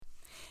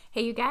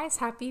Hey, you guys,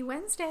 happy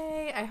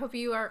Wednesday. I hope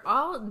you are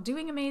all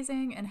doing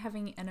amazing and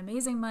having an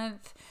amazing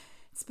month.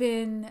 It's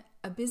been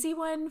a busy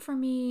one for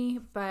me,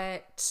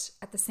 but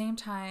at the same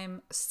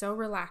time, so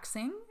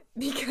relaxing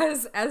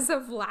because as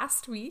of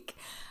last week,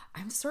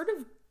 I'm sort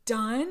of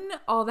done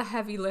all the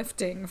heavy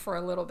lifting for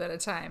a little bit of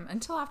time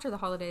until after the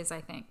holidays,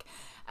 I think.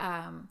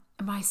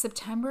 My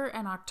September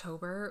and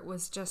October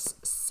was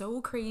just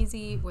so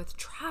crazy with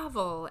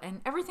travel and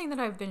everything that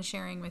I've been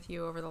sharing with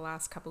you over the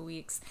last couple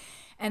weeks.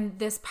 And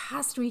this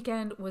past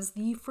weekend was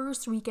the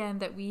first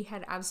weekend that we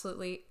had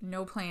absolutely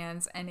no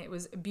plans, and it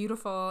was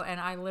beautiful. And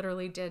I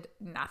literally did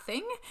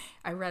nothing.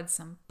 I read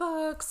some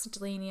books.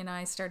 Delaney and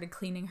I started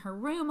cleaning her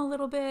room a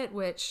little bit,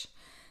 which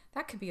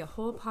that could be a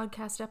whole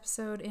podcast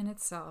episode in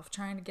itself.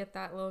 Trying to get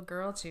that little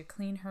girl to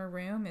clean her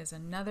room is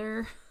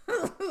another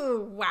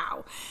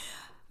wow.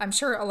 I'm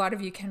sure a lot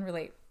of you can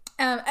relate.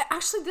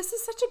 Actually, this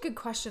is such a good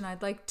question.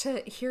 I'd like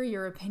to hear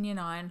your opinion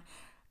on,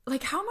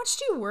 like, how much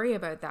do you worry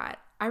about that?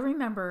 I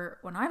remember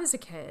when I was a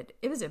kid,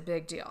 it was a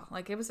big deal.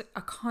 Like, it was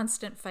a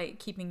constant fight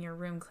keeping your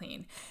room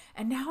clean.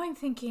 And now I'm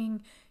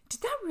thinking,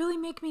 did that really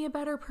make me a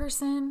better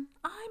person?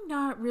 I'm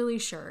not really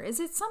sure.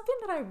 Is it something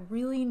that I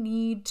really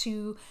need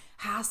to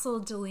hassle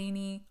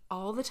Delaney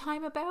all the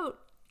time about?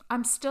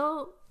 I'm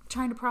still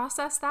trying to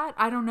process that.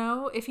 I don't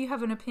know. If you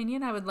have an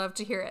opinion, I would love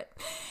to hear it.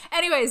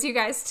 Anyways, you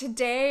guys,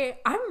 today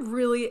I'm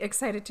really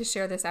excited to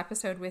share this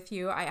episode with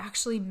you. I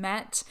actually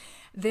met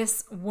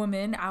this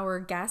woman,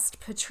 our guest,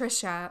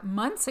 Patricia,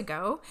 months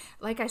ago.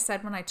 Like I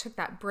said, when I took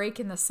that break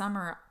in the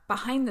summer,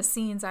 behind the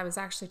scenes, I was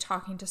actually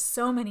talking to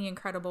so many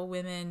incredible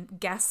women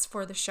guests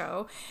for the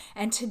show.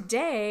 And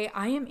today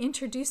I am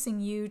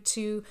introducing you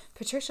to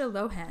Patricia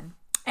Lohan.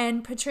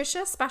 And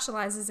Patricia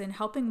specializes in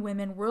helping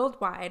women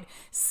worldwide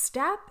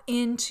step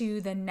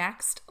into the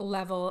next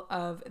level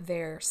of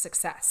their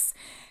success.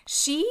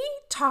 She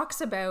talks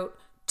about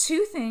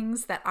two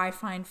things that I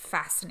find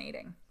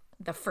fascinating.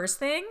 The first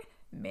thing,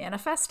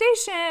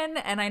 manifestation.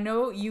 And I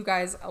know you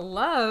guys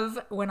love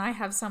when I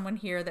have someone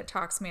here that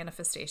talks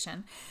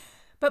manifestation.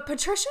 But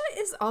Patricia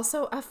is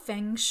also a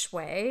Feng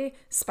Shui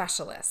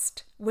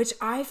specialist, which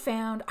I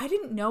found, I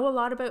didn't know a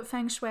lot about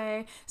Feng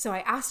Shui, so I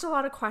asked a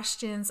lot of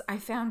questions. I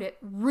found it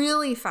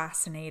really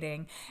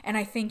fascinating, and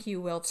I think you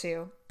will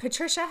too.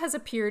 Patricia has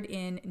appeared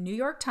in New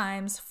York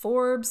Times,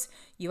 Forbes,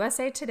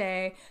 USA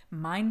Today,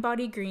 Mind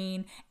Body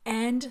Green,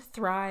 and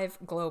Thrive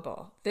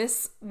Global.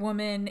 This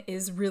woman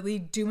is really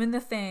doing the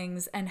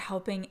things and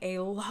helping a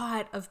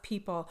lot of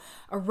people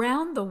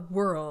around the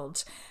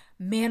world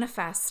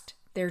manifest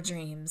their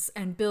dreams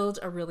and build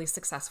a really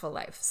successful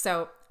life.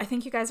 So I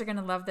think you guys are going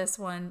to love this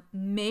one.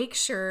 Make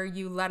sure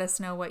you let us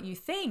know what you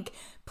think.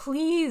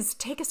 Please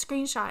take a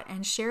screenshot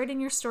and share it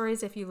in your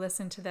stories if you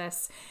listen to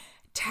this.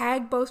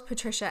 Tag both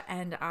Patricia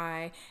and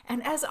I.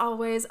 And as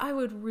always, I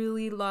would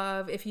really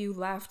love if you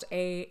left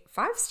a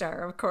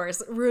 5-star, of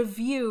course,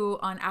 review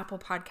on Apple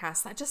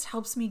Podcasts. That just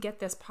helps me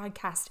get this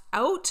podcast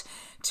out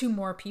to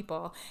more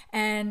people.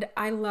 And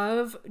I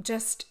love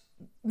just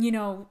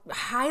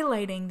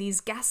highlighting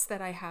these guests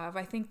that I have.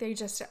 I think they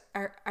just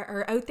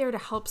are out there to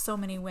help so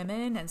many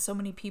women and so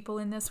many people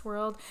in this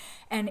world.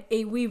 And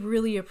we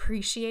really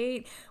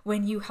appreciate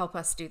when you help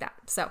us do that.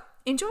 So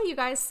enjoy, you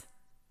guys.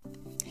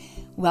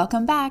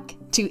 Welcome back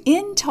to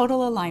In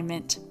Total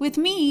Alignment with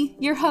me,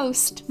 your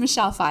host,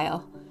 Michelle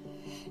File.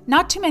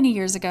 Not too many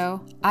years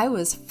ago, I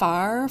was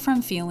far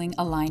from feeling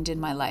aligned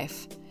in my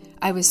life.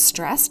 I was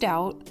stressed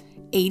out,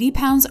 80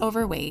 pounds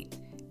overweight,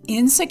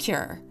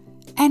 insecure,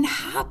 and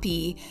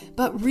happy,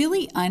 but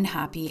really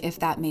unhappy, if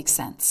that makes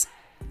sense.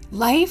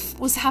 Life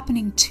was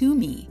happening to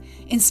me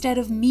instead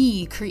of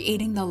me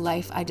creating the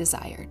life I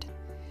desired.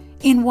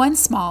 In one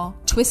small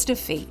twist of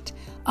fate,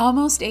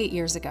 almost 8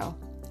 years ago,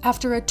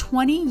 after a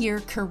 20-year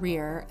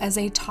career as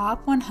a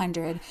top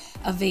 100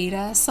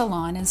 Aveda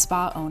salon and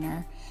spa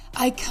owner,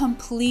 I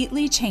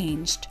completely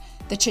changed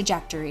the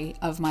trajectory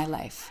of my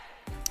life.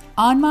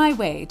 On my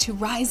way to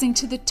rising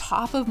to the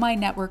top of my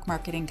network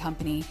marketing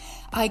company,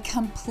 I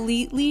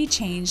completely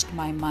changed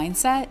my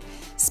mindset,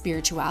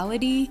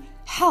 spirituality,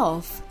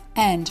 health,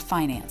 and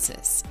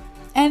finances.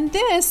 And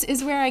this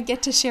is where I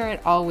get to share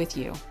it all with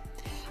you.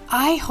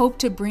 I hope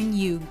to bring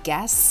you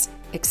guests,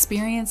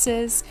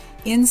 experiences,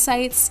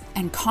 insights,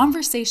 and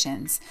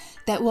conversations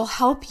that will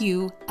help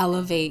you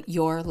elevate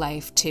your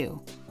life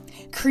too.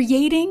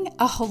 Creating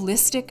a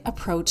holistic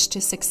approach to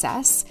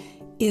success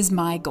is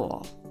my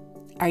goal.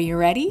 Are you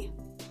ready?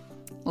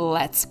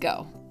 Let's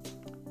go.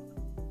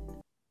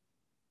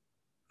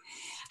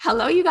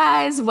 Hello, you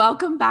guys.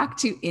 Welcome back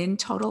to In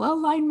Total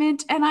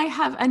Alignment. And I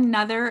have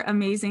another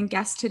amazing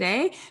guest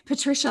today,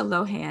 Patricia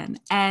Lohan.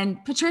 And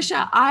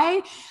Patricia,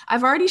 I've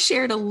already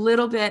shared a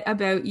little bit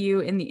about you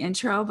in the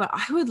intro, but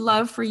I would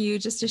love for you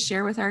just to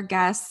share with our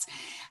guests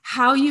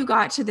how you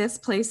got to this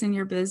place in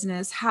your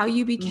business, how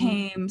you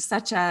became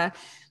such a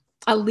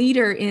a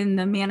leader in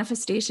the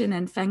manifestation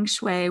and Feng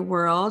Shui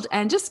world,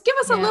 and just give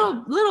us a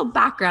Yeah. little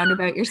background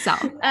about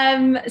yourself.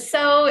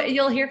 So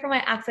you'll hear from my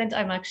accent.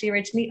 I'm actually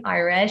originally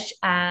Irish,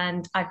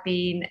 and I've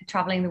been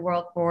traveling the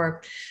world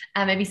for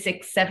maybe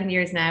 6, 7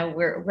 years now.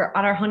 We're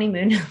on our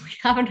honeymoon. We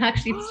haven't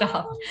actually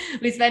stopped.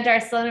 We spent our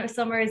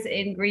summers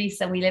in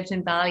Greece, and we lived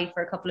in Bali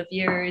for a couple of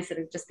years, and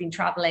we've just been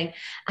traveling.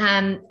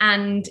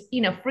 And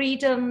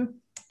freedom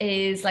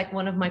is like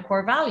one of my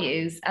core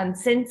values. And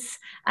since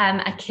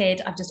a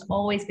kid, I've just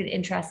always been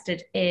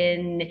interested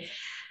in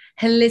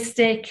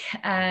holistic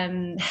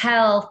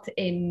health,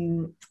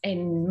 in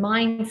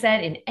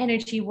mindset, in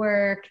energy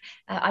work.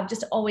 I've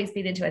just always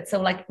been into it.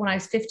 So like when I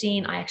was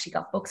 15, I actually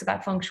got books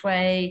about feng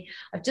shui.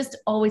 I've just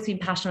always been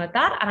passionate about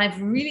that. And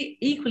I've really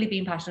equally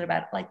been passionate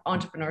about like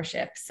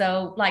entrepreneurship.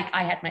 So like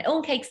I had my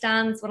own cake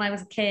stands when I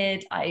was a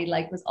kid. I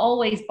like was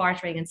always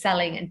bartering and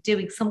selling and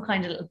doing some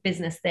kind of little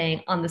business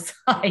thing on the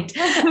side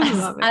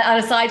on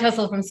a side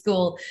hustle from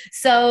school.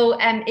 So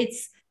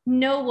it's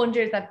no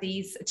wonder that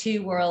these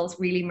two worlds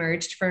really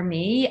merged for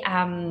me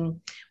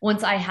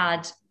once I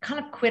had kind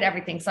of quit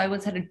everything. So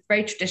had a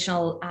very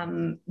traditional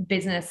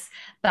business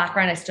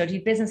background. I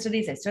studied business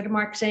studies, I studied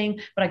marketing,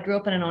 but I grew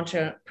up in an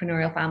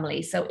entrepreneurial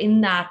family. So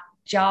in that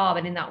job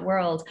and in that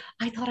world,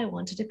 I thought I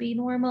wanted to be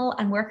normal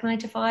and work 9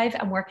 to 5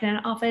 and work in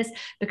an office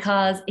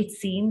because it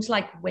seemed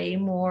like way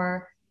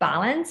more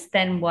balance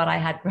than what I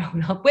had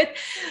grown up with.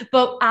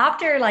 But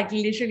after like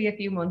literally a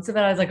few months of it,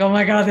 I was like, oh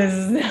my God, this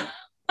is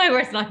my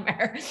worst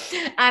nightmare.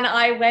 And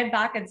I went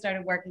back and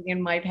started working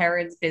in my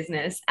parents'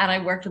 business, and I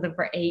worked with them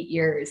for 8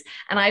 years.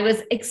 And I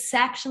was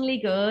exceptionally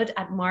good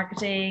at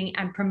marketing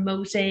and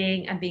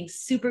promoting and being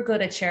super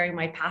good at sharing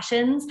my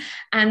passions.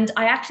 And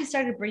I actually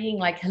started bringing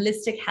like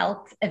holistic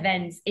health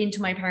events into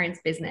my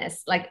parents'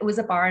 business. Like it was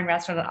a bar and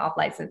restaurant off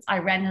license. I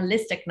ran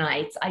holistic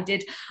nights. I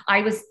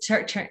was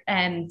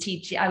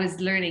teaching, I was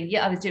learning,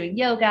 I was doing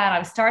yoga, and I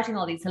was starting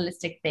all these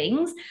holistic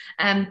things.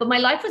 But my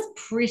life was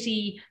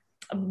pretty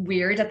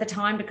weird at the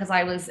time because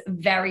I was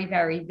very,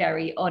 very,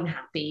 very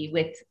unhappy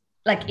with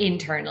like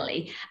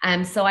internally.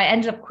 So I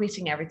ended up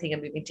quitting everything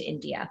and moving to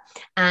India.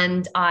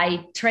 And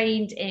I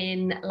trained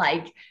in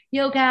like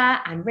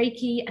yoga and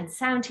Reiki and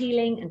sound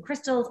healing and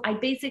crystals. I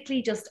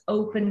basically just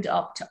opened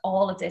up to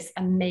all of this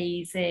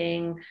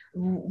amazing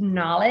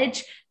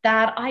knowledge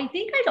that I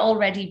think I'd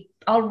already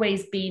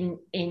always been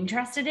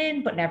interested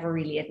in, but never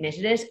really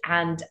admitted it.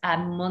 And a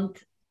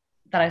month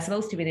that I was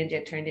supposed to be in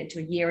India turned into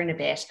a year and a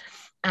bit.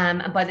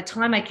 And by the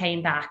time I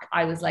came back,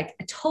 I was like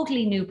a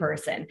totally new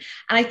person. And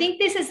I think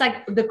this is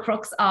like the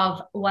crux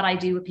of what I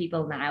do with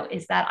people now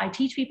is that I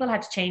teach people how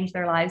to change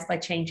their lives by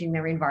changing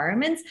their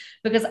environments,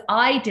 because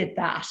I did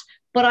that.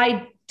 But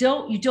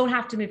you don't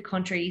have to move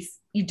countries.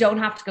 You don't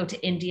have to go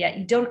to India.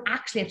 You don't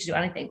actually have to do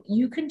anything.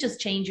 You can just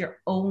change your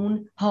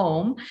own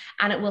home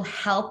and it will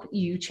help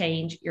you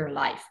change your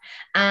life.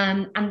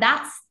 And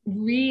that's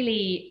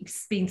really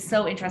been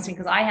so interesting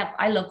because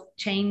I love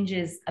change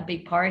is a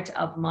big part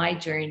of my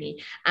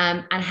journey,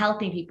 and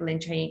helping people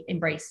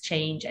embrace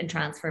change and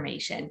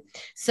transformation.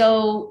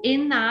 So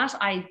in that,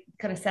 I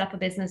kind of set up a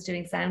business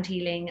doing sound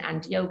healing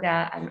and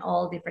yoga and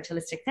all the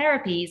fertilistic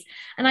therapies.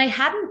 And I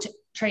hadn't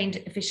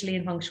trained officially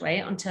in feng shui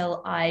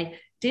until I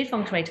did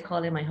feng shui to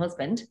call in my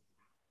husband,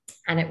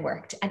 and it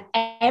worked. And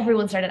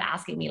everyone started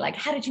asking me like,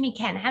 how did you meet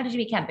Ken? How did you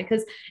meet Ken?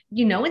 Because,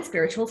 in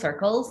spiritual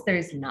circles,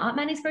 there's not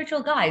many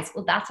spiritual guys.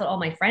 Well, that's what all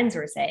my friends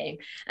were saying.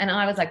 And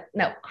I was like,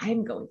 no,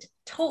 I'm going to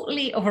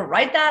totally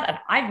overwrite that. And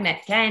I've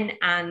met Ken,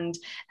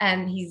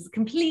 and he's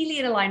completely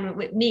in alignment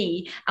with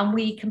me. And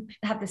we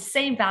have the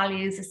same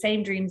values, the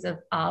same dreams of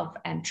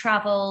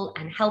travel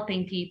and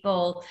helping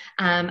people,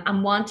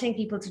 and wanting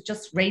people to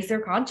just raise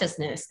their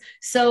consciousness.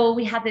 So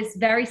we had this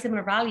very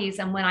similar values.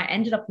 And when I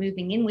ended up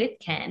moving in with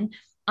Ken,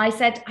 I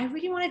said, I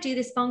really want to do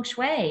this feng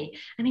shui.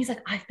 And he's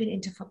like, I've been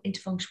into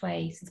feng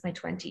shui since my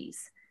 20s.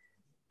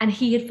 And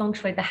he had feng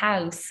shui the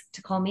house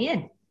to call me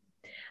in.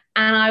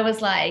 And I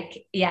was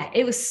like, yeah,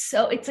 it's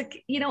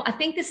like, I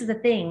think this is the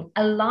thing.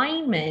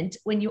 Alignment,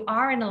 when you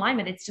are in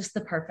alignment, it's just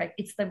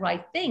it's the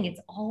right thing. It's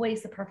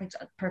always the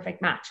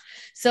perfect match.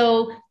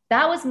 So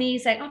that was me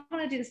saying, I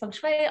want to do this feng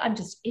shui. I'm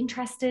just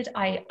interested.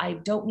 I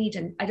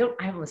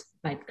was,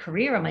 my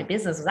career and my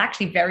business was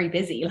actually very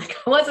busy. Like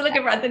I wasn't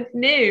looking for anything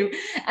new.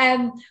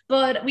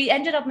 But we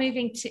ended up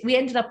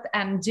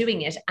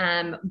doing it.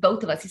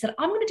 Both of us, he said,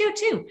 I'm going to do it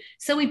too.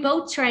 So we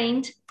both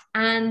trained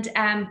and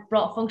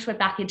brought feng shui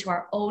back into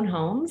our own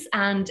homes.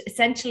 And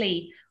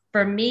essentially,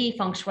 for me,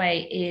 feng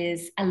shui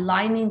is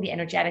aligning the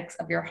energetics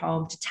of your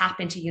home to tap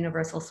into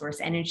universal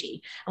source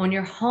energy. And when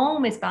your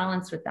home is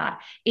balanced with that,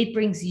 it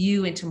brings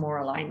you into more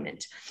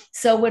alignment.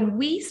 So when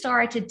we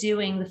started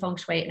doing the feng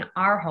shui in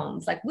our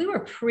homes, like we were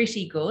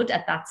pretty good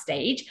at that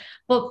stage,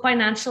 but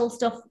financial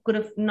stuff could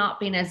have not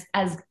been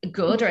as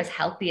good or as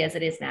healthy as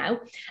it is now.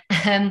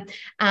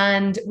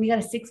 And we got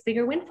a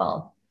 6-figure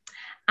windfall.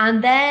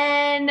 And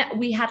then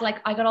we had like,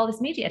 I got all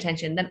this media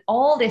attention, then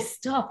all this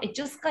stuff, it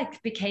just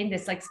like became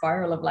this like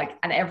spiral of like,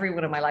 and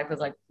everyone in my life was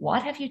like,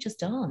 what have you just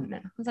done?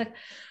 And I was like,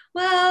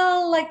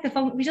 well, like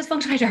we just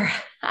functioned our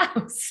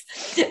house.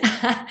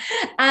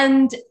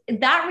 And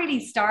that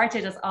really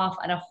started us off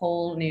on a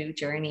whole new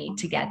journey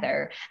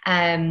together.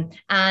 And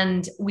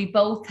we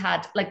both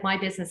had, like, my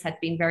business had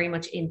been very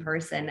much in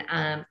person.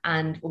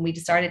 And when we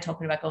started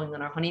talking about going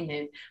on our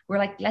honeymoon, we're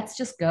like, let's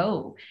just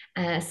go.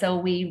 So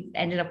we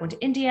ended up going to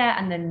India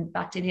and then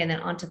back to India and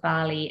then on to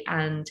Bali.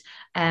 And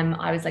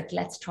I was like,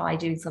 let's try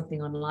doing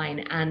something online.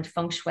 And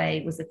Feng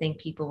Shui was the thing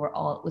people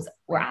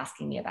were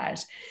asking me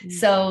about.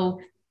 So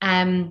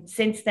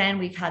since then,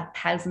 we've had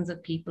thousands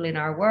of people in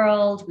our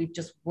world. We've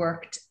just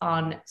worked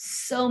on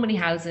so many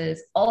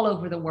houses all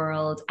over the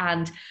world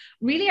and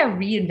really are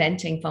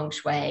reinventing Feng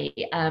Shui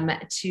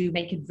to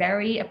make it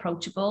very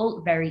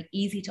approachable, very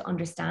easy to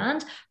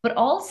understand, but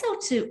also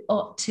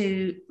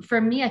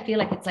for me, I feel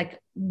like it's like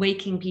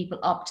waking people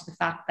up to the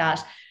fact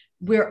that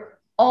we're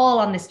all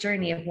on this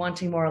journey of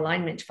wanting more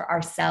alignment for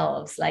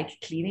ourselves, like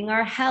cleaning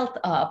our health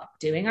up,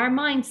 doing our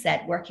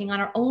mindset, working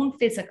on our own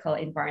physical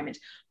environment.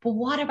 But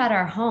what about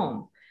our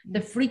home?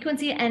 The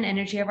frequency and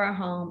energy of our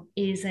home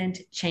isn't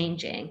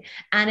changing.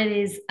 And it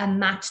is a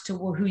match to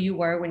who you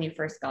were when you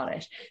first got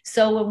it.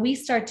 So when we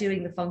start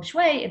doing the Feng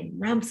Shui, it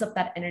ramps up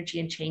that energy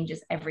and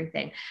changes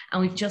everything.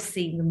 And we've just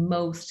seen the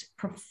most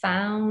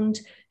profound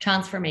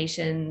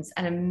transformations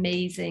and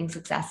amazing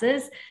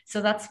successes.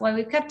 So that's why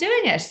we've kept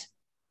doing it.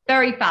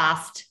 Very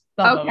fast.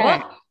 Blah, okay.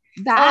 Blah,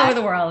 blah. All over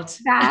the world.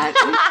 That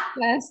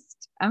is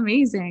just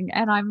amazing.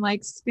 And I'm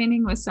like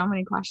spinning with so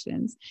many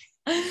questions.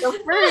 So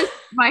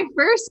my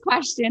first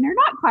question, or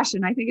not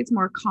question, I think it's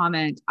more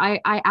comment.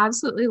 I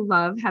absolutely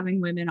love having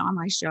women on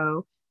my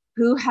show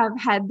who have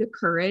had the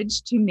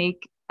courage to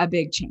make a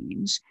big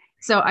change.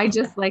 So I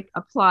just like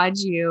applaud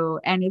you.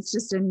 And it's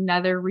just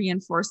another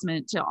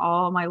reinforcement to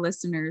all my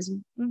listeners.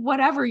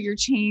 Whatever your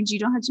change, you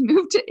don't have to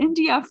move to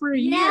India for a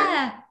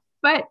year.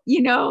 But,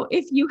 you know,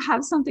 if you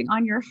have something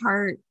on your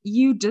heart,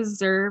 you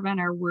deserve and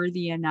are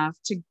worthy enough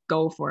to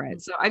go for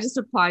it. So I just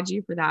applaud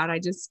you for that. I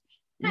just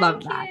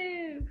love that.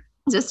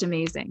 Just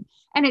amazing.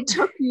 And it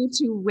took you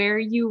to where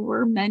you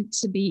were meant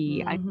to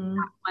be. I think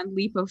that one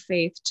leap of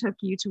faith took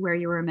you to where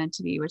you were meant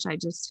to be, which I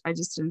just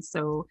am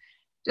so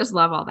just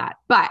love all that.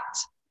 But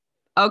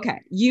okay,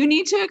 you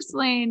need to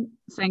explain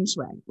Feng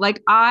Shui.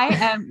 Like I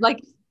am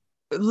like,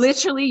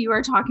 literally you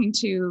are talking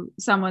to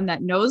someone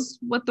that knows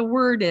what the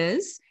word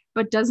is,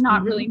 but does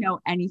not really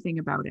know anything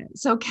about it.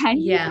 So can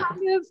you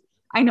kind of,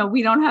 I know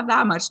we don't have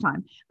that much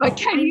time, but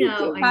can you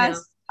give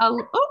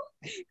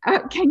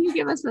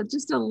us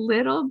just a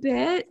little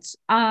bit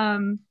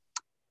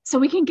so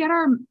we can get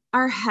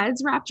our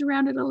heads wrapped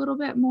around it a little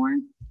bit more?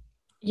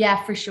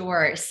 Yeah, for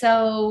sure.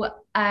 So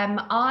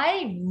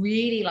I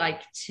really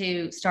like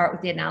to start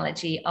with the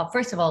analogy of,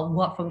 first of all,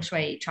 what Feng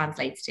Shui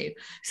translates to.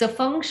 So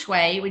Feng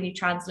Shui, when you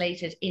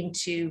translate it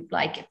into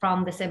like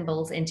from the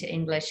symbols into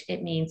English,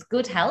 it means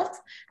good health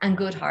and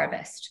good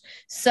harvest.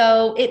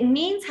 So it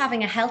means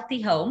having a healthy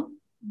home,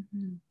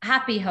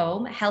 happy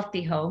home,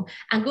 healthy home,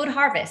 and good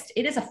harvest.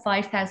 It is a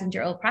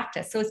 5,000-year-old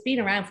practice. So it's been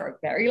around for a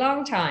very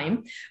long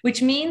time,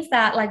 which means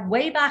that like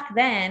way back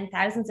then,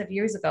 thousands of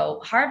years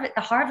ago,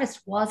 the harvest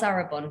was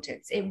our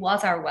abundance. It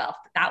was our wealth.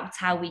 That's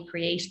how we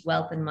created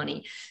wealth and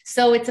money.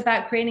 So it's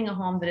about creating a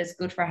home that is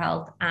good for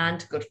health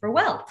and good for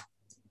wealth.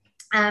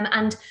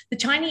 And the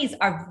Chinese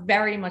are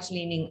very much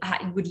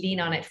would lean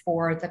on it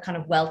for the kind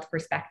of wealth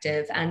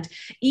perspective. And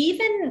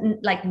even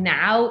like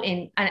now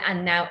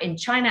now in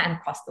China and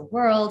across the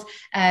world,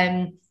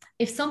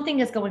 if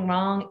something is going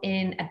wrong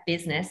in a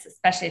business,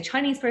 especially a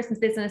Chinese person's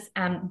business,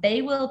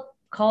 they will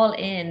call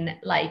in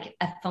like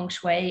a Feng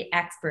Shui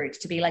expert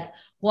to be like,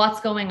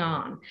 what's going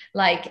on?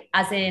 Like,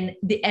 as in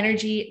the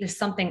energy, there's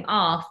something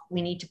off.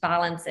 We need to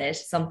balance it.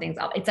 Something's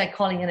off. It's like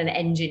calling in an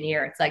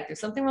engineer. It's like, there's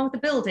something wrong with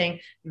the building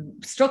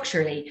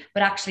structurally,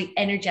 but actually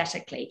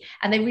energetically.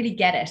 And they really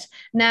get it.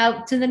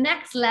 Now, to the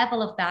next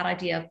level of that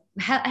idea,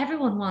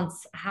 everyone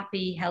wants a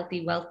happy,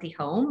 healthy, wealthy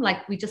home.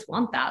 Like, we just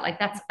want that. Like,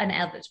 that's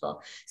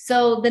inevitable.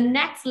 So the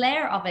next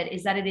layer of it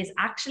is that it is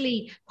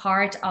actually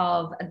part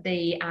of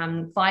the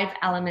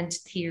 5-element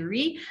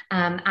theory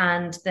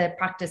and the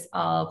practice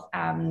of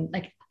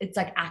it's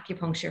like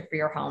acupuncture for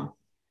your home.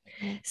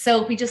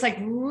 So if we just like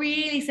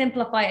really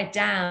simplify it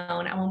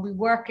down, and when we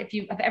work, if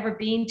you have ever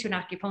been to an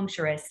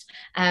acupuncturist,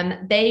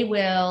 they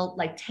will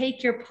like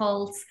take your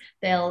pulse,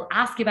 they'll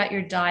ask you about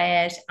your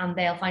diet, and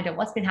they'll find out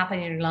what's been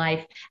happening in your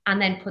life,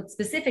 and then put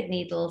specific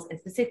needles in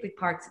specific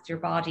parts of your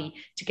body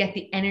to get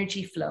the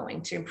energy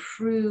flowing, to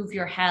improve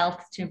your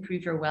health, to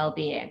improve your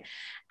well-being.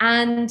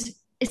 And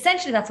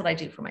essentially, that's what I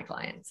do for my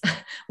clients.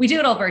 We do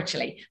it all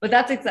virtually, but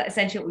that's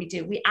essentially what we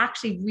do. We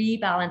actually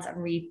rebalance and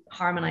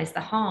reharmonize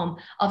the home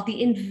of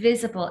the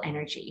invisible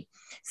energy.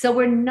 So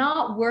we're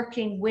not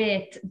working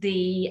with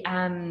the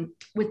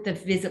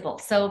visible.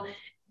 So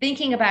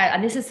thinking about,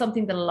 and this is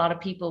something that a lot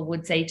of people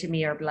would say to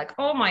me, or be like,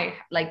 oh my,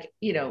 like,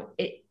 you know,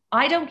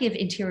 I don't give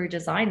interior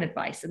design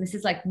advice. And this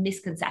is like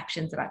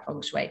misconceptions about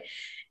feng shui.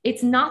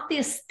 It's not the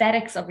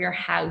aesthetics of your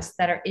house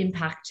that are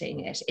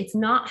impacting it. It's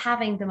not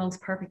having the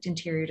most perfect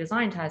interior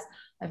design house.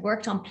 I've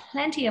worked on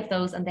plenty of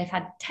those and they've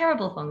had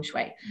terrible feng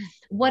shui.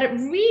 What it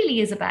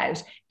really is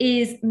about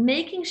is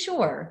making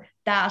sure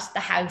that the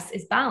house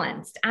is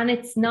balanced and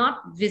it's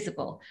not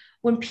visible.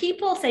 When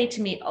people say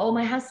to me, oh,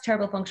 my house is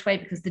terrible feng shui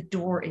because the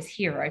door is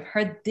here. I've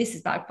heard this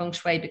is bad feng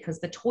shui because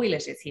the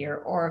toilet is here.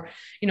 Or,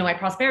 my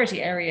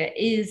prosperity area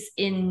is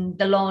in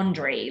the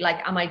laundry. Like,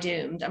 am I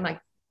doomed? I'm like,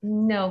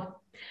 no.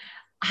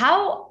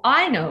 How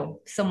I know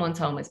someone's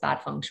home is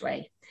bad feng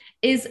shui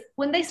is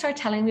when they start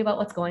telling me about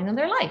what's going on in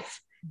their life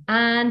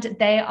and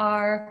they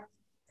are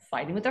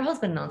fighting with their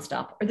husband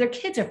nonstop, or their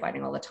kids are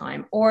fighting all the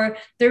time, or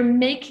they're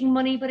making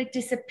money but it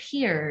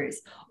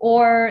disappears,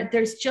 or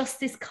there's just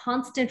this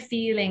constant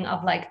feeling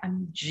of like,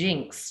 I'm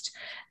jinxed,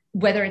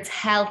 whether it's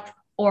health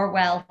or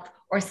wealth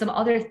or some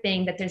other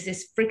thing, that there's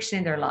this friction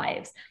in their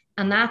lives.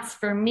 And that's,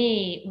 for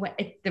me,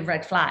 the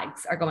red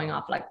flags are going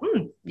off like,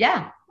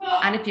 yeah.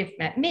 And if you've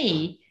met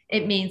me,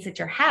 it means that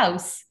your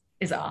house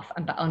is off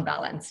and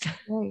unbalanced.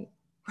 Right.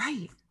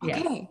 Okay.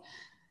 Yeah.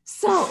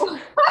 So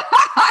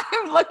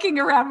I'm looking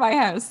around my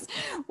house.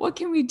 What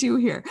can we do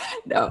here?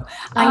 No,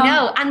 I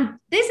know. And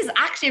this is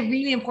actually a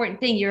really important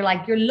thing. You're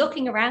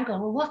looking around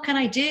going, well, what can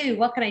I do?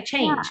 What can I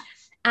change? Yeah.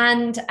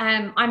 And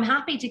I'm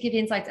happy to give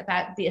insights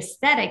about the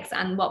aesthetics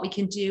and what we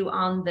can do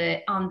on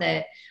the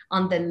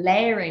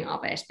layering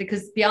of it,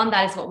 because beyond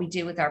that is what we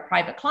do with our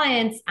private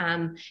clients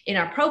in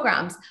our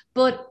programs.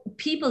 But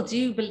people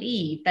do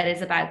believe that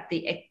is about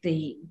the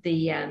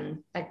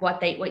like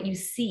what you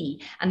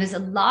see, and there's a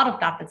lot of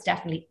that that's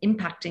definitely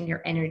impacting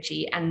your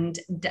energy and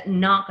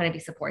not going to be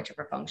supportive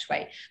for feng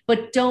shui.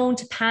 But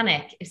don't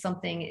panic if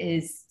something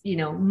is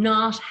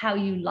not how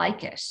you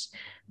like it.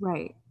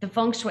 Right. The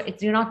feng shui,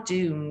 you're not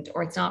doomed,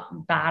 or it's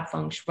not bad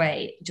feng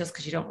shui just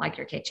because you don't like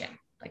your kitchen,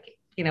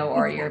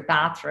 or your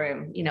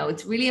bathroom.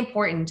 It's really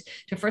important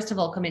to, first of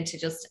all, come into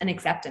just an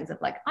acceptance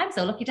of like, I'm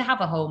so lucky to have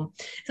a home.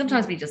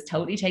 Sometimes we just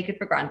totally take it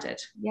for granted.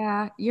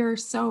 Yeah, you're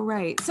so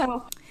right.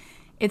 So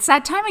it's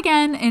that time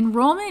again.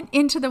 Enrollment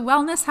into the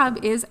Wellness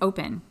Hub is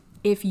open.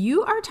 If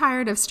you are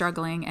tired of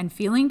struggling and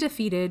feeling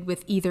defeated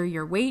with either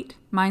your weight,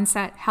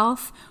 mindset,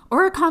 health,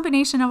 or a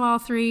combination of all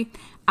three,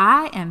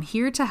 I am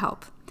here to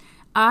help.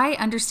 I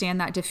understand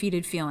that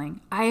defeated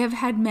feeling. I have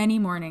had many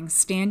mornings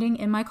standing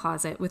in my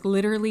closet with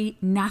literally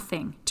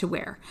nothing to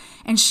wear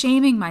and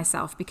shaming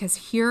myself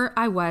because here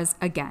I was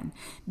again,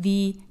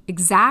 the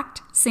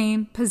exact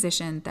same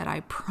position that I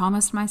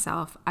promised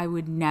myself I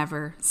would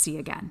never see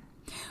again.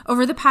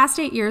 Over the past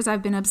 8 years,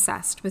 I've been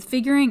obsessed with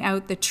figuring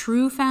out the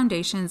true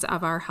foundations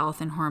of our health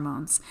and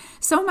hormones.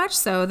 So much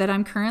so that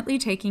I'm currently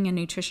taking a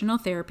nutritional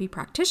therapy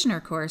practitioner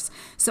course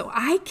so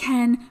I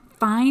can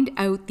find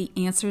out the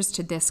answers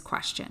to this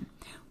question.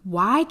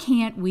 Why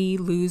can't we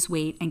lose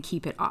weight and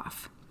keep it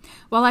off?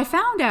 Well, I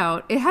found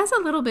out it has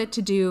a little bit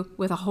to do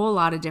with a whole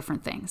lot of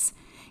different things.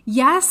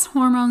 Yes,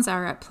 hormones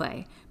are at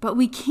play, but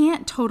we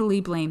can't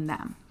totally blame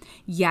them.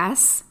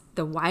 Yes,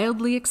 the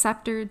wildly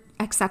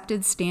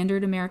accepted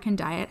standard American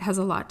diet has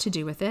a lot to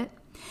do with it.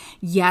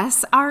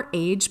 Yes, our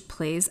age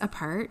plays a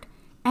part,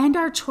 and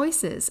our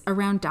choices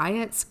around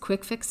diets,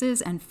 quick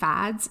fixes, and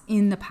fads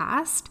in the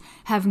past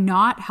have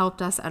not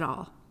helped us at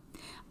all.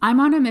 I'm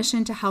on a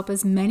mission to help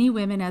as many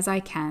women as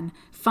I can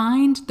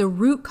find the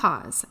root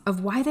cause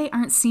of why they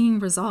aren't seeing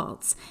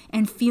results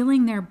and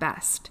feeling their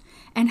best,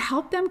 and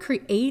help them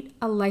create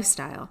a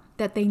lifestyle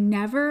that they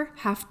never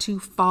have to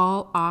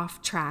fall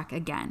off track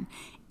again.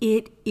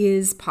 It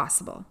is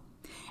possible.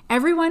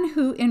 Everyone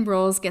who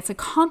enrolls gets a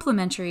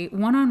complimentary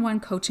one-on-one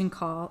coaching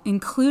call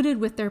included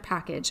with their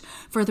package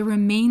for the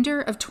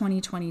remainder of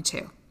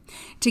 2022.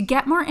 To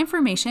get more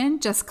information,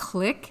 just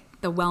click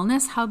the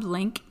Wellness Hub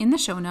link in the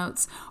show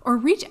notes, or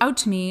reach out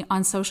to me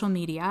on social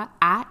media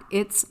at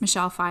It's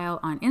Michelle File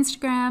on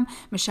Instagram,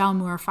 Michelle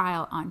Moore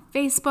File on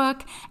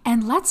Facebook,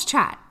 and let's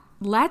chat.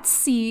 Let's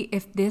see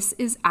if this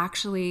is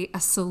actually a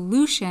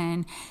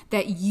solution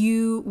that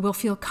you will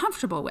feel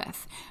comfortable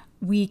with.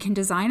 We can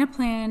design a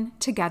plan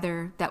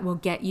together that will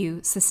get you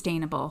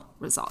sustainable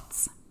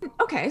results.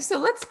 Okay,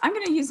 so I'm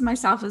going to use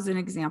myself as an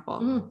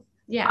example.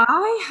 Yeah.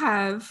 I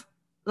have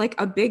like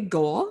a big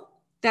goal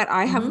that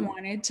I have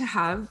wanted to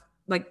have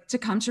to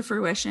come to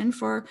fruition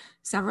for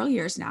several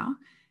years now.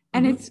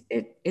 And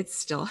it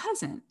still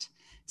hasn't.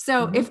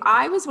 So if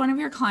I was one of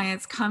your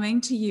clients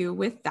coming to you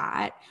with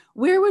that,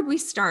 where would we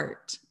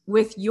start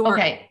with your...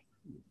 Okay.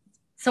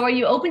 So are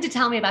you open to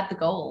tell me about the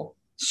goal?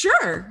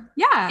 Sure.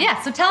 Yeah.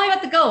 Yeah. So tell me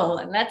about the goal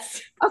and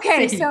let's...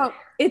 Okay. see. So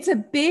it's a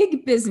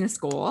big business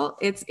goal.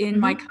 It's in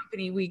my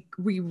company.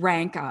 We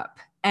rank up,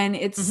 and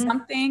it's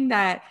something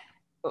that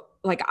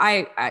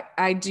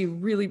I do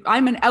really,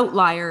 I'm an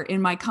outlier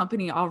in my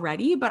company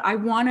already, but I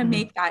want to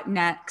make that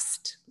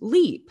next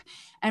leap.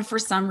 And for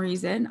some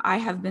reason, I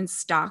have been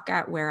stuck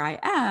at where I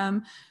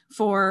am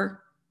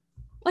for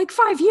like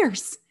 5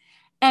 years.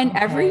 And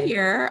every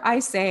year I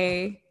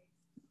say,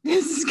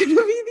 this is going to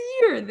be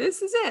the year.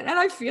 This is it. And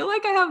I feel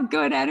like I have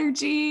good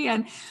energy.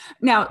 And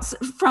now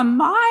from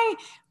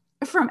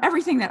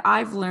everything that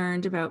I've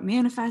learned about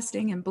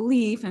manifesting and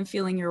belief and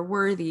feeling you're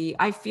worthy,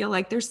 I feel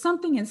like there's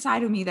something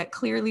inside of me that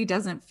clearly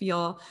doesn't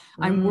feel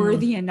I'm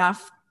worthy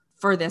enough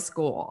for this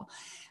goal.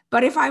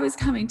 But if I was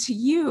coming to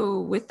you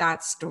with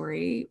that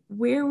story,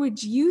 where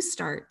would you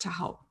start to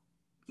help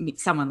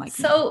someone like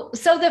me? So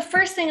the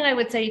first thing I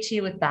would say to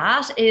you with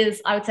that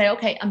is I would say,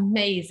 okay,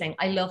 amazing.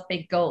 I love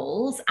big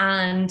goals.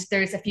 And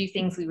there's a few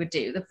things we would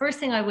do. The first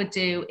thing I would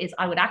do is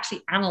I would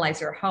actually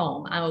analyze your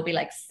home. I would be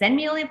like, send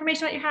me all the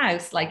information about your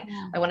house. Like,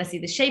 I want to see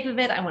the shape of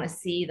it. I want to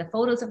see the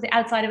photos of the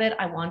outside of it.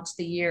 I want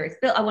the year it's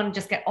built. I want to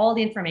just get all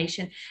the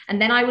information.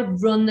 And then I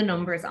would run the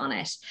numbers on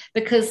it,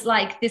 because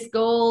like this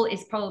goal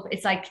is probably,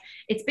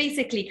 it's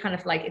basically kind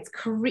of like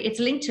it's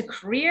linked to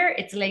career,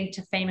 it's linked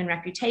to fame and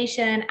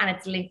reputation, and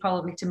it's linked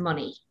probably to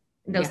money.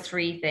 Those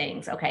three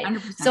things. Okay.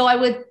 100%. So I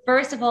would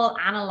first of all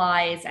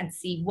analyze and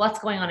see what's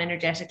going on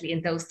energetically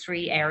in those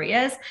three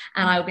areas.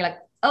 And I would be like,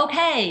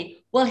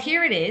 okay, well,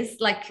 here it is.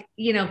 Like,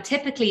 you know,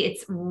 typically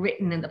it's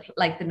written in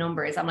the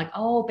numbers. I'm like,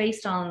 oh,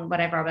 based on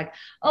whatever. I'm like,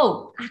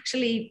 oh,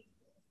 actually,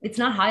 it's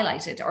not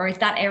highlighted, or if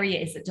that area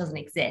it doesn't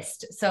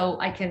exist. So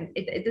I can,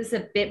 this is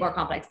a bit more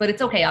complex, but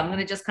it's okay. I'm going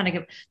to just kind of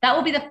give, that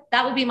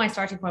will be my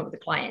starting point with the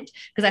client,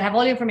 because I'd have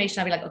all the information.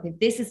 I'd be like, okay,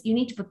 you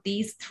need to put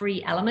these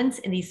three elements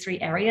in these three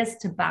areas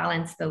to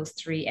balance those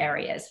three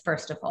areas,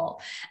 first of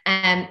all.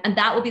 And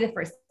that would be the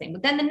first thing.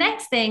 But then the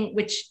next thing,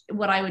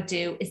 what I would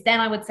do is then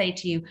I would say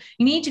to you,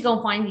 you need to go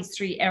and find these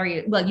three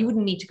areas. Well, you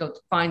wouldn't need to go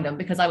find them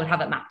because I would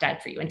have it mapped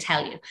out for you and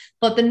tell you.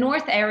 But the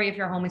north area of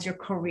your home is your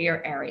career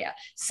area.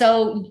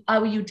 So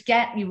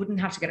you wouldn't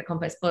have to get a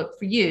compass, but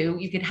for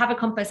you could have a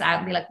compass out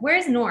and be like,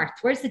 where's north?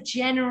 Where's the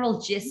general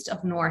gist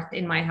of north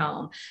in my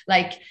home?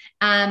 Like,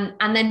 and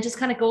then just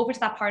kind of go over to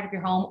that part of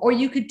your home, or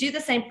you could do the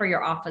same for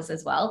your office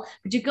as well.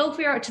 But you go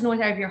to north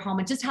area of your home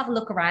and just have a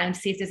look around,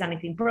 see if there's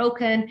anything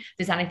broken, if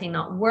there's anything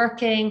not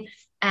working,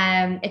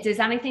 if there's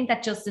anything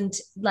that doesn't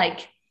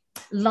like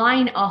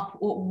line up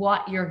with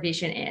what your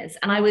vision is.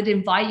 And I would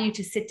invite you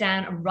to sit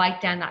down and write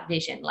down that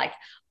vision. Like,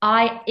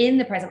 in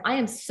the present, I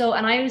am so,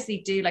 and I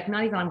usually do like,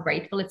 not even I'm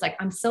grateful. It's like,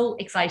 I'm so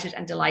excited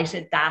and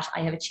delighted that I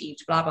have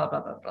achieved blah, blah,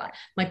 blah, blah, blah.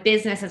 My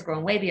business has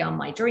grown way beyond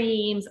my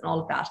dreams and all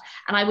of that.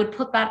 And I would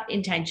put that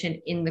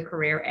intention in the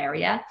career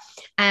area.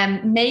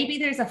 Maybe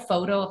there's a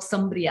photo of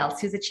somebody else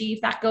who's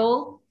achieved that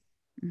goal.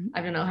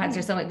 I don't know.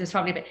 There's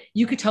probably a bit.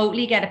 You could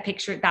totally get that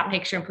picture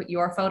and put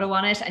your photo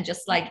on it, and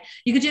just like,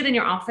 you could do it in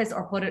your office,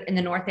 or put it in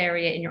the north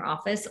area in your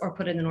office, or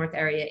put it in the north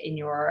area in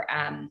your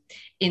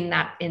in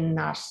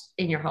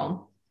your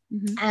home.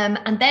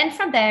 And then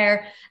from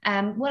there,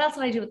 what else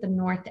would I do with the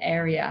north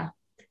area?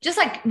 Just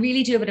like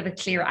really do a bit of a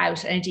clear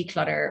out and a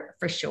declutter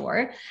for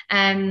sure.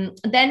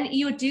 Then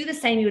you would do the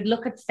same. You would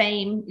look at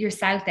fame, your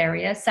south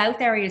area. South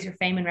area is your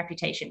fame and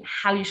reputation,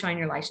 how you shine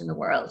your light in the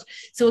world.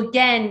 So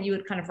again, you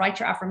would kind of write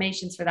your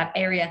affirmations for that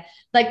area.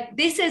 Like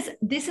this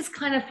is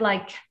kind of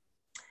like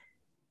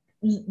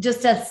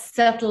just a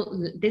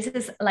subtle, this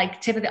is like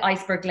tip of the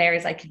iceberg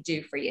layers I could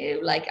do for you,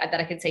 like that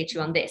I could say to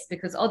you on this,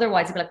 because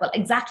otherwise I'd be like, well,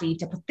 exactly, you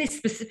have to put this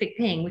specific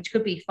thing, which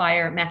could be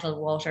fire,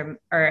 metal, water,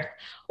 earth,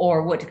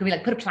 or wood. It could be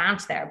like, put a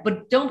plant there,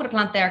 but don't put a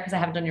plant there because I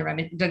haven't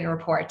done your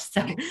report.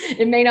 So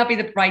it may not be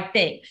the right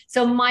thing.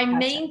 So my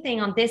main thing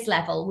on this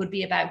level would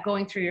be about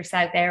going through your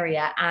south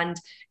area and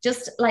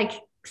just like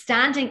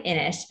standing in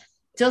it.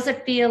 Does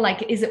it feel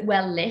like, is it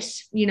well lit?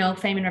 You know,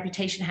 fame and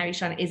reputation, how you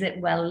shine, is it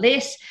well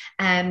lit?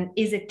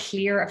 Is it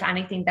clear of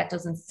anything that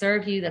doesn't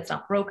serve you, that's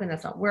not broken,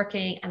 that's not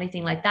working,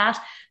 anything like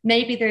that?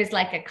 Maybe there's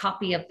like a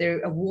copy of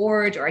the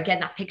award, or again,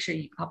 that picture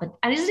you pop it,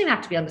 and it doesn't even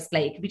have to be on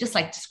display. It could be just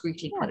like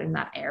discreetly put in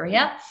that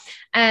area.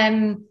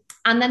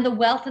 And then the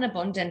wealth and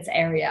abundance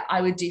area,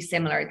 I would do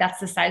similar. That's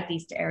the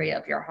southeast area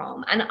of your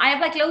home. And I have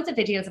like loads of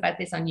videos about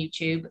this on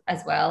YouTube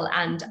as well.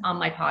 And on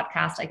my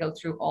podcast, I go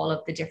through all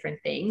of the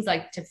different things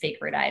like to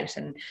figure it out.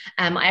 And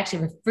I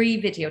actually have a free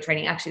video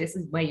training. Actually, this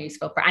is way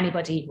useful for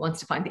anybody who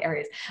wants to find the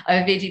areas. I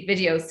have a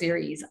video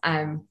series,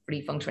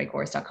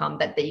 freefengshuicourse.com,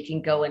 that you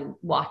can go and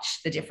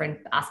watch the different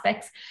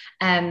aspects.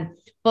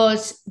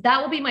 But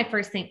that would be my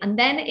first thing. And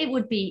then it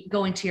would be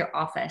going to your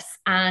office.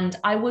 And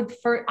I would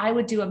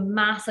do a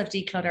massive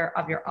declutter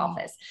of your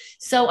office.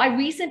 So I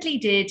recently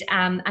did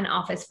an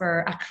office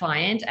for a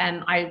client,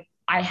 and I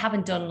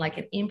haven't done like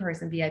an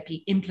in-person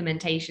VIP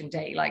implementation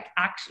day, like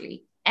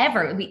actually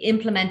ever. We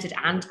implemented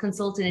and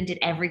consulted and did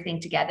everything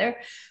together,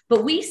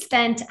 but we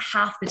spent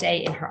half the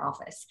day in her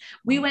office.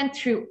 We went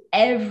through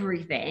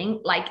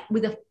everything like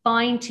with a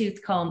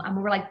fine-tooth comb, and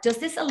we were like, does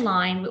this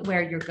align with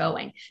where you're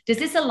going? Does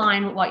this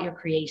align with what you're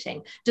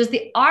creating? Does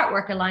the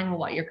artwork align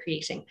with what you're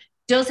creating?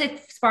 Does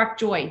it spark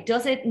joy?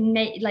 Does it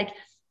make like,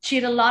 she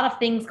had a lot of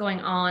things going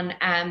on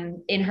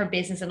in her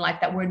business and life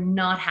that were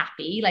not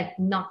happy, like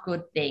not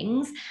good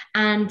things.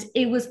 And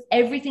it was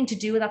everything to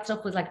do with that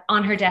stuff was like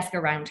on her desk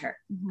around her.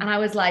 And I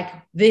was like,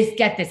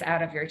 get this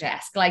out of your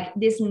desk. Like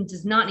this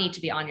does not need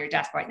to be on your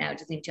desk right now. It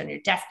doesn't need to be on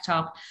your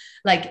desktop.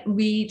 Like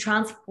we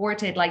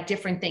transported like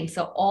different things.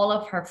 So all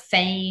of her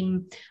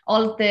fame,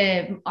 all of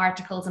the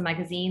articles and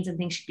magazines and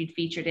things she'd been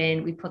featured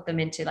in, we put them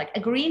into like a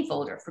green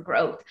folder for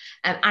growth.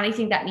 And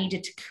anything that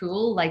needed to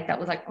cool, like that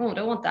was like, oh, I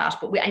don't want that,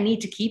 but I need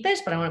to keep it,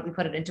 but I want to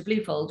put it into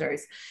blue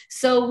folders.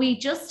 So we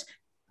just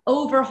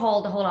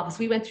overhauled the whole office.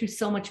 We went through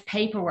so much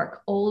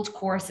paperwork, old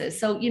courses.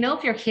 So, you know,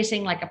 if you're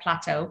hitting like a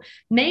plateau,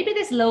 maybe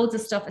there's loads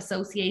of stuff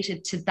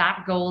associated to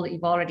that goal that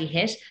you've already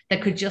hit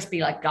that could just be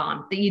like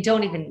gone, that you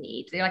don't even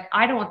need. They're like,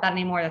 I don't want that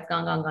anymore. That's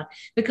gone, gone, gone.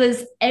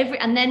 Because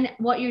and then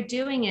what you're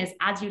doing is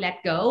as you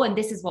let go, and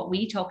this is what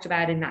we talked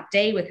about in that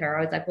day with her,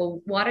 I was like,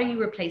 well, what are you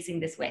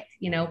replacing this with?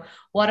 You know,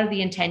 what are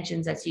the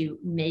intentions as you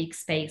make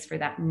space for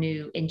that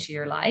new into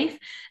your life?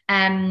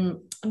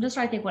 I'm just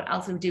trying to think what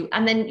else we would do.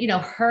 And then, you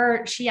know,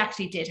 she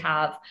actually did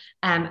have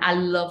a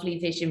lovely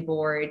vision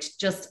board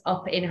just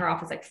up in her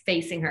office, like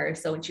facing her.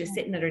 So when she was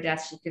sitting at her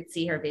desk, she could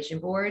see her vision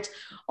board.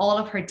 All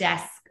of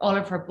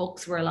her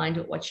books were aligned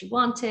with what she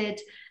wanted.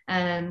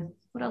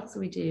 What else do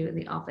we do in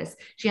the office?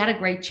 She had a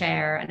great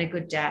chair and a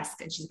good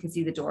desk, and she could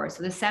see the door.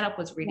 So the setup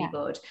was really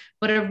good,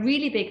 but a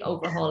really big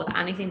overhaul of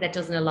anything that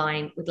doesn't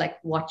align with like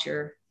what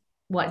you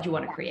want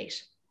to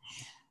create.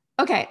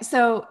 Okay.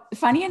 So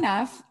funny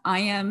enough, I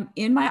am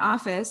in my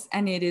office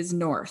and it is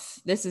north.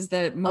 This is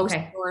the most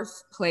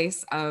north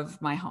place of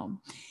my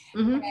home.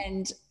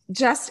 And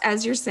just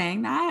as you're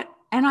saying that,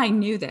 and I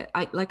knew that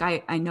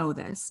I know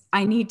this,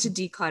 I need to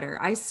declutter.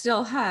 I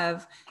still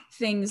have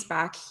things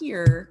back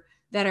here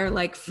that are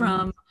like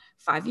from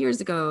 5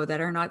 years ago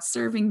that are not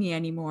serving me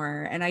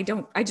anymore. And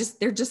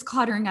they're just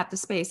cluttering up the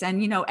space.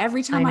 And, you know,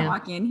 every time I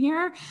walk in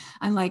here,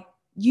 I'm like,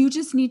 you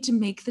just need to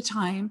make the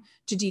time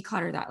to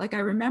declutter that. Like I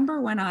remember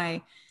when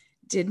I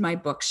did my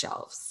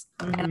bookshelves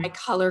and I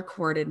color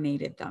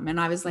coordinated them. And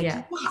I was like,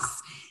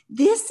 yes,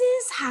 this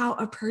is how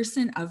a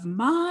person of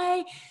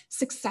my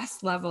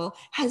success level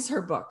has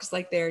her books.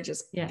 Like they're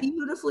just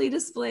beautifully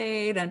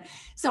displayed. And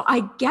so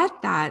I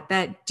get that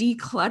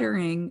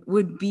decluttering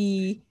would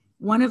be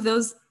one of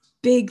those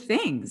big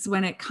things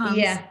when it comes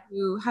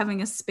to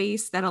having a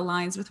space that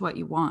aligns with what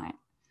you want.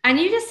 And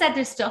you just said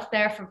there's stuff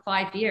there for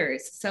 5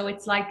 years. So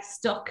it's like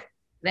stuck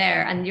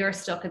there and you're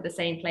stuck at the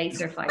same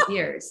place for 5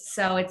 years.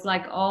 So it's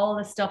like all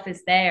the stuff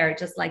is there,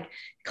 just like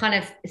kind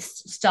of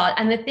start.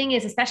 And the thing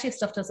is, especially if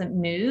stuff doesn't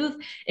move,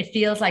 it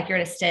feels like you're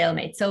at a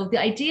stalemate. So the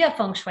idea of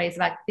feng shui is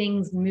about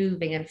things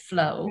moving and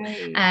flow,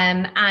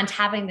 and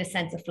having this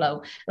sense of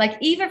flow. Like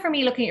even for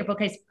me looking at your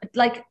bookcase,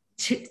 like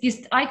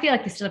I feel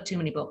like you still have too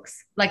many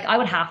books. Like I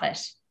would have it.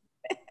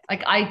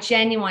 Like I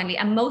genuinely,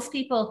 and most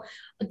people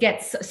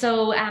get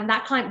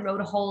that client wrote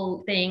a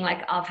whole thing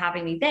like of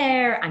having me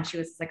there, and she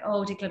was like,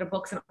 oh, declutter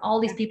books, and all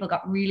these people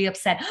got really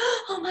upset.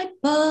 Oh, my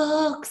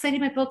books, I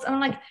need my books. And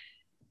I'm like,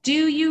 do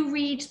you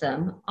read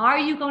them? Are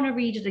you going to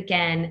read it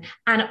again?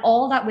 And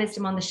all that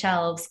wisdom on the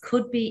shelves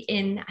could be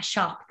in a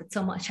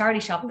charity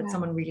shop that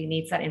someone really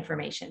needs that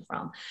information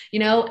from, you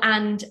know?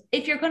 And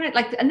if you're going to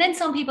like, and then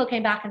some people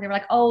came back and they were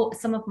like, oh,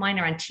 some of mine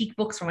are antique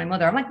books from my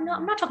mother. I'm like, no,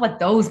 I'm not talking about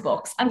those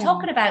books. I'm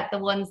talking about the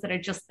ones that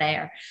are just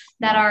there,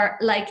 that are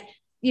like,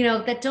 you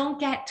know, that don't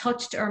get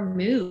touched or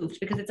moved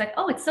because it's like,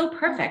 oh, it's so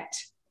perfect,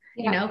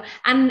 you know?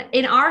 And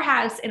in our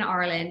house in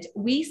Ireland,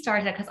 we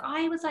started because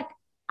I was like,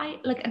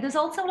 there's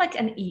also like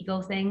an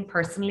ego thing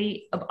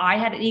personally. I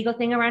had an ego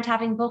thing around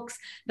having books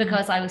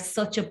because I was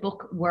such a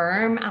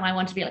bookworm and I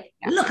wanted to be like,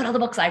 look at all the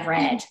books I've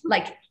read.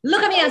 Like,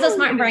 look at me, I'm so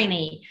smart and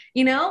brainy,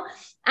 you know?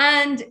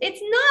 And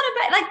it's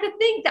not about like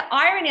the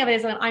irony of it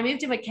is when I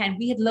moved in with Ken,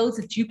 we had loads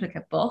of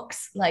duplicate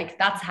books. Like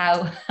that's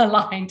how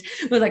aligned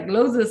it was, like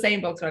loads of the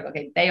same books. We're like,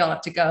 okay, they all have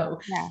to go.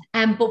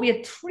 But we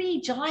had 3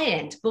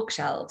 giant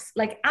bookshelves,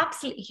 like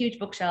absolutely huge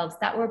bookshelves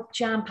that were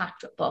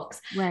jam-packed with books.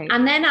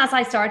 And then as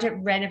I started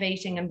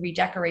renovating and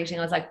redecorating,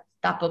 I was like,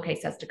 that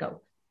bookcase has to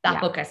go.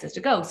 That bookcase has to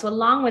go. So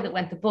along with it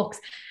went the books,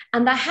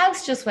 and the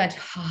house just went,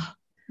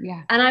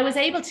 and I was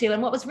able to,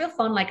 and what was real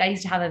fun, like I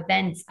used to have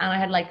events and I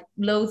had like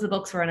loads of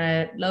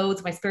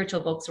my spiritual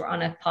books were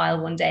on a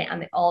pile one day,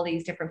 and all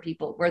these different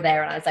people were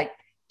there, and I was like,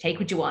 take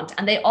what you want.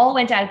 And they all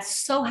went out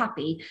so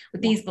happy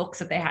with these books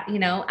that they had, you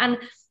know, and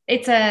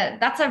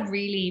that's a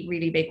really,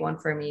 really big one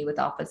for me with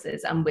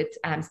offices and with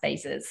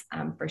spaces,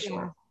 for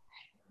sure.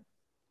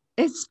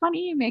 It's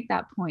funny you make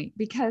that point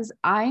because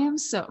I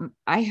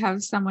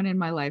have someone in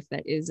my life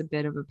that is a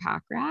bit of a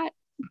pack rat,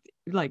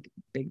 like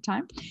big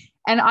time.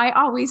 And I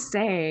always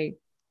say,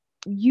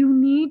 you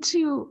need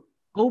to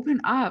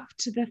open up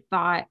to the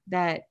thought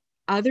that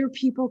other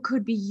people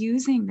could be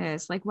using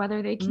this, like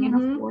whether they can't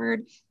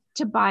afford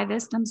to buy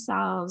this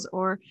themselves,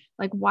 or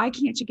like, why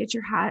can't you get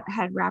your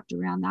head wrapped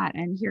around that?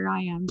 And here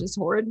I am just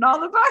hoarding all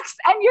the books.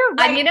 And you're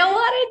right. And you know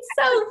what? It's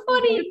so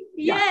funny.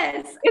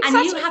 Yes. It's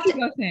and such a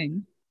ego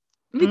thing.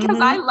 Because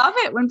I love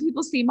it when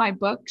people see my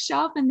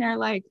bookshelf and they're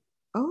like,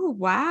 Oh,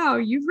 wow.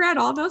 You've read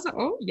all those.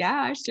 Oh,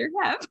 yeah, I sure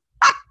have.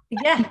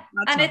 Yeah. That's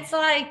And funny. it's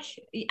like,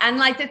 and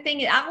like the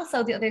thing,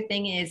 also the other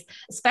thing is,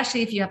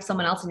 especially if you have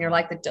someone else in your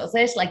life that does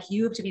it, like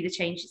you have to be the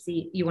change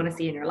you want to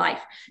see in your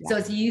life. Yeah. So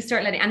as you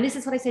start letting, and this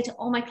is what I say to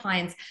all my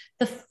clients,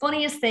 the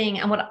funniest thing,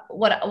 and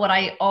what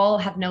I all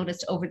have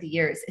noticed over the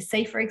years is,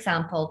 say, for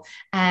example,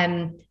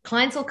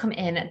 clients will come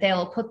in,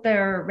 they'll put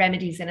their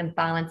remedies in and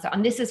balance.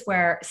 And this is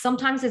where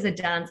sometimes there's a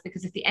dance,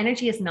 because if the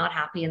energy is not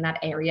happy in that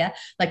area,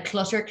 like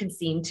clutter can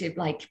seem to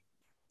like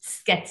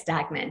get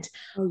stagnant.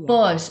 Oh, yeah.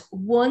 But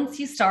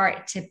once you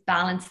start to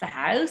balance the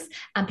house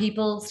and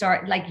people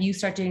start, like you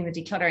start doing the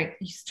decluttering,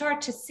 you start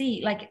to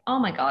see like, oh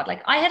my God,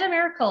 like I had a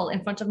miracle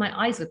in front of my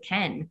eyes with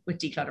Ken with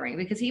decluttering,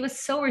 because he was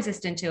so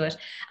resistant to it.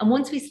 And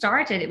once we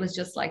started, it was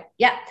just like,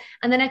 yeah.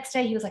 And the next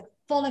day he was like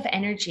full of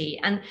energy.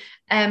 And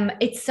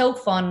it's so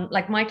fun.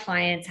 Like my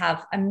clients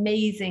have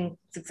amazing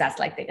success.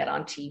 Like they get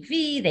on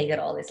TV, they get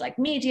all this like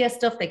media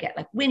stuff, they get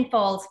like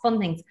windfalls, fun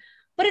things,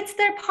 but it's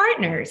their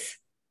partners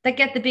that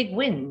get the big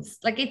wins.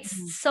 Like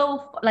it's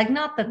so like,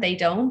 not that they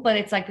don't, but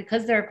it's like,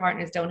 because their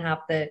partners don't have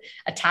the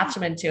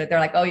attachment to it,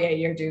 they're like, oh yeah,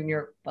 you're doing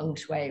your Feng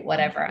Shui,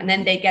 whatever. And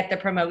then they get the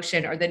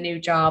promotion or the new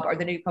job or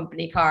the new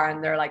company car,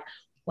 and they're like,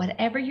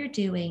 whatever you're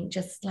doing,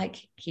 just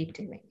like keep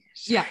doing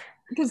it. Yeah.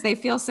 Because they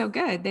feel so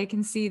good. They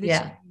can see the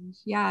change.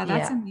 Yeah,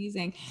 that's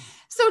amazing.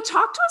 So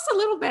talk to us a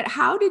little bit.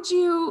 How did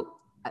you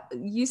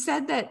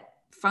said that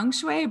Feng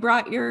Shui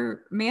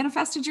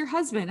manifested your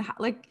husband.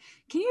 Like,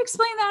 can you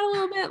explain that a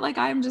little bit? Like,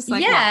 I'm just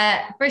like,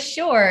 yeah, wow. For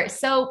sure.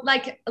 So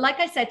like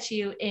I said to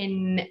you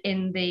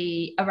in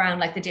the, around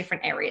like the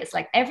different areas,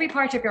 like every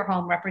part of your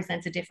home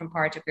represents a different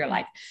part of your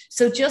life.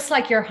 So just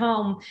like your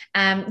home,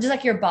 just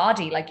like your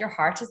body, like your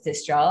heart has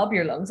this job,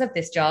 your lungs have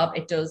this job,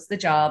 it does the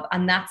job.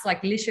 And that's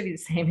like literally the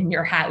same in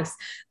your house.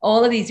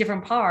 All of these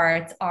different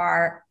parts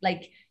are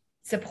like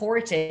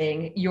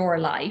supporting your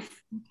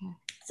life. Okay.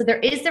 So there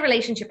is the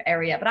relationship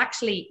area, but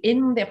actually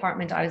in the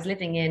apartment I was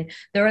living in,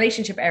 the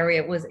relationship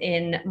area was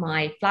in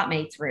my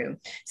flatmate's room.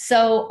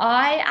 So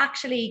I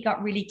actually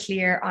got really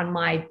clear on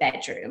my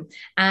bedroom.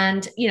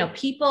 And, you know,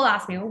 people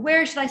ask me, well,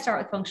 where should I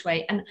start with Feng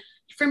Shui? And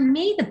for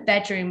me, the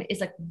bedroom is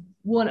like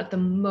one of the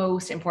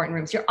most important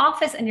rooms, your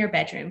office and your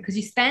bedroom, because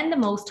you spend the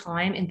most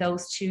time in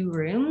those two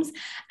rooms.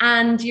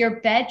 And your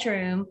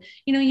bedroom,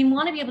 you know, you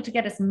want to be able to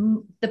get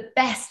the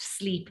best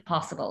sleep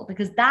possible,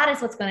 because that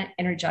is what's going to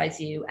energize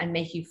you and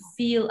make you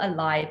feel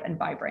alive and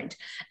vibrant.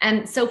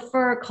 And so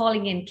for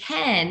calling in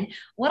Ken,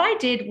 what I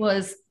did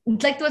was,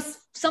 like, there was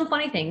some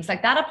funny things.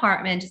 Like that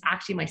apartment is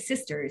actually my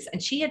sister's,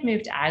 and she had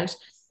moved out,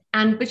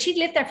 but she'd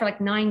lived there for like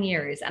 9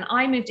 years, and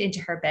I moved into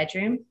her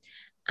bedroom.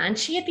 And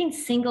she had been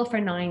single for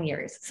 9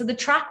 years. So the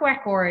track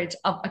record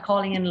of a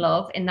calling in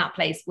love in that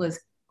place was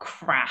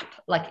crap.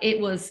 Like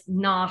it was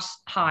not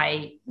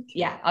high.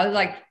 Yeah. I was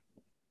like,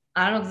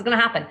 I don't know if it's going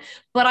to happen,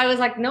 but I was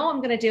like, no, I'm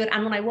going to do it.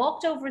 And when I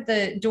walked over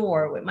the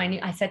door with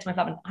I said to my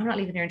father, I'm not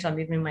leaving here until I'm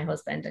leaving with my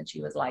husband. And she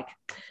was like,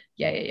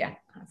 yeah.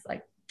 I was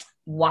like,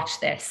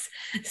 watch this.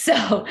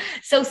 So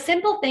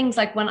simple things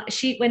like when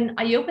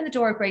I opened the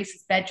door of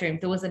Grace's bedroom,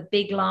 there was a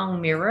big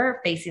long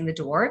mirror facing the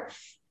door.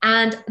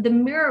 And the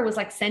mirror was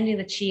like sending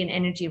the chi and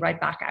energy right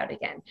back out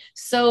again.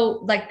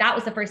 So like that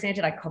was the first thing I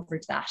did. I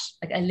covered that.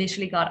 Like I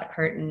literally got a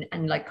curtain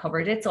and like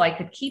covered it so I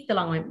could keep the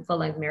full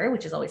length mirror,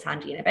 which is always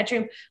handy in a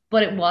bedroom,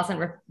 but it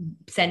wasn't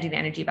sending the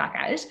energy back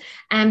out.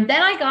 And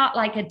then I got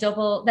like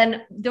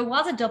then there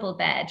was a double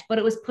bed, but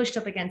it was pushed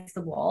up against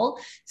the wall.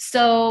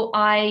 So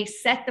I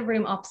set the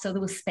room up so there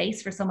was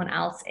space for someone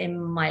else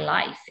in my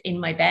life, in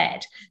my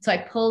bed. So I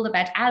pulled the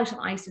bed out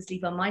and I used to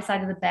sleep on my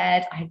side of the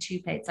bed. I had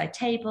 2 bedside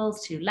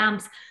tables, 2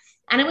 lamps.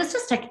 And it was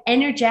just like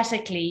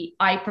energetically,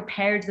 I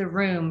prepared the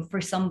room for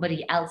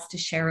somebody else to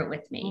share it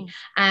with me.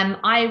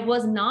 I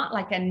was not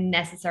like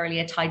necessarily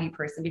a tidy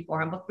person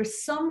beforehand, but for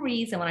some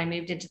reason, when I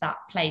moved into that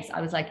place, I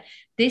was like,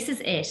 this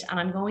is it. And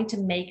I'm going to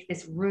make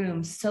this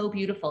room so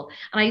beautiful.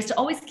 And I used to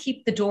always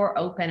keep the door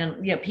open,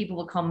 and, you know, people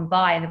would come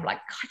by and they'd be like,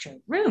 God, your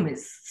room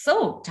is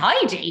so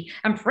tidy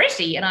and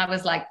pretty. And I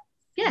was like,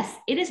 yes,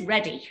 it is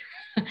ready.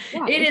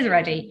 Yeah, it is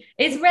ready.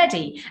 It's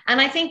ready.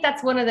 And I think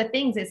that's one of the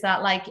things is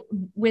that, like,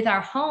 with our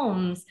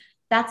homes,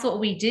 that's what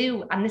we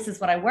do. And this is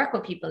what I work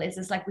with people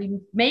is like, we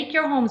make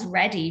your homes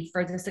ready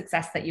for the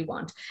success that you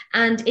want.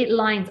 And it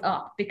lines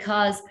up,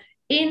 because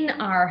in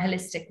our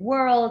holistic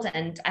world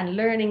and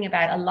learning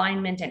about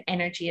alignment and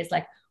energy is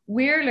like,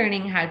 we're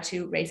learning how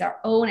to raise our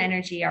own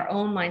energy, our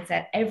own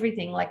mindset,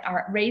 everything, like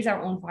raise our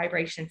own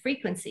vibration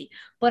frequency.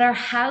 But our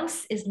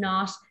house is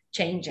not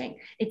changing.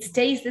 It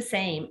stays the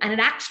same. And it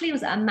actually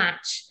was a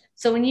match.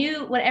 So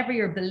whatever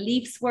your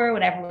beliefs were,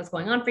 whatever was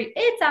going on for you,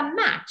 it's a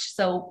match.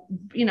 So,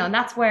 you know, and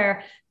that's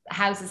where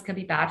houses can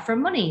be bad for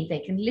money. They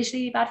can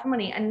literally be bad for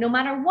money. And no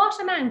matter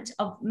what amount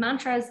of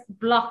mantras,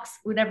 blocks,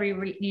 whatever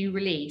you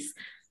release,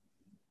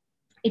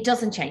 it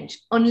doesn't change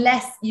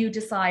unless you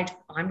decide,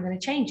 I'm going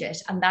to change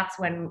it. And that's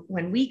when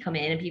we come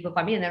in and people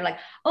come in and they're like,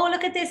 oh,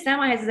 look at this. Now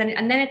my house is in,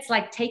 and then it's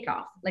like take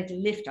off, like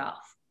lift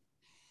off.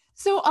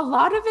 So a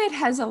lot of it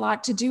has a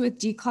lot to do with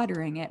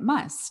decluttering. It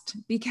must,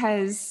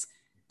 because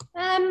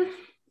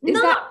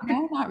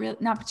Not really,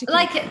 not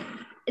particularly. Like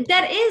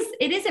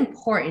it is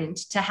important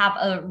to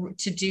have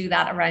to do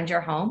that around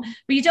your home,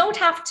 but you don't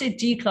have to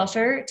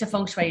declutter to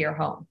feng shui your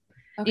home.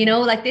 Okay.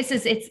 Like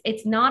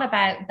it's not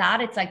about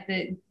that. It's like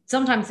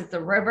sometimes it's the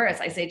reverse.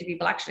 I say to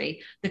people,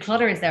 actually, the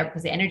clutter is there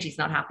because the energy is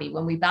not happy.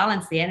 When we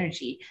balance the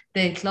energy,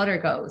 the clutter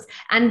goes.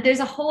 And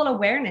there's a whole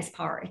awareness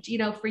part.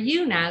 For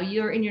you now,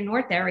 you're in your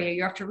north area.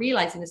 You're after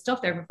realizing the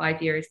stuff there for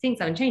 5 years. Things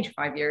haven't changed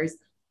for 5 years.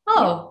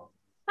 Oh,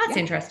 yeah. That's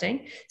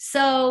interesting.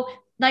 So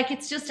like,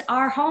 it's just,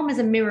 our home is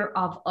a mirror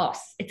of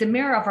us. It's a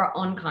mirror of our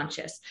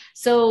unconscious.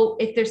 So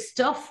if there's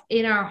stuff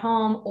in our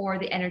home or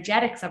the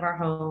energetics of our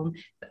home,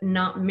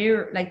 not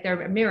mirror, like they're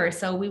a mirror.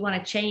 So we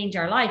want to change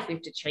our life. We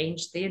have to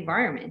change the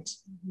environment.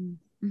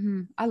 Mm-hmm.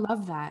 Mm-hmm. I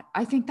love that.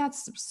 I think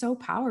that's so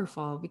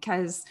powerful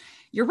because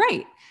you're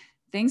right.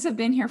 Things have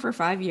been here for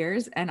 5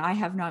 years and I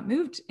have not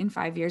moved in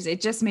 5 years.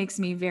 It just makes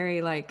me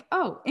very like,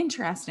 oh,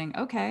 interesting.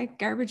 Okay.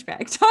 Garbage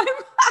bag time.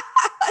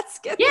 Let's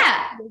get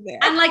there.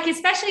 And like,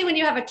 especially when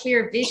you have a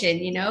clear vision,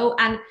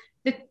 and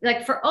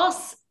like for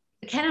us,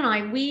 Ken and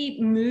I, we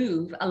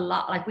move a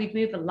lot. Like we've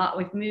moved a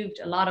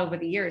lot over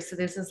the years. So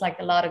this is like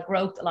a lot of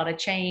growth, a lot of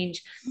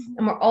change. Mm-hmm.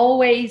 And we're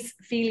always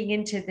feeling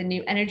into the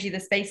new energy, the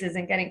spaces,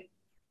 and getting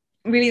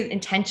really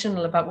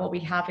intentional about what we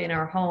have in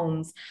our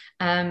homes.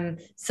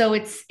 So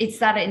it's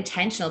that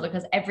intentional,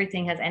 because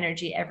everything has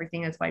energy,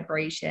 everything has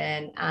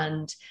vibration,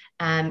 and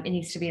it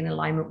needs to be in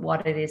alignment with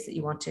what it is that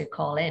you want to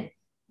call in.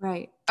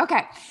 Right.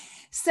 Okay.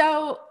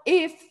 So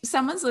if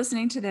someone's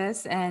listening to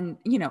this and,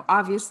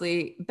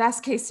 obviously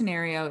best case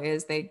scenario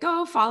is they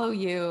go follow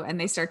you and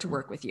they start to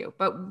work with you,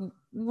 but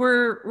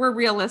we're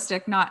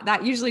realistic.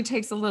 That usually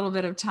takes a little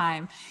bit of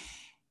time.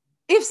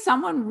 If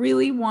someone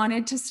really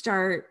wanted to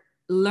start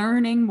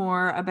learning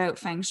more about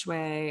Feng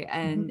Shui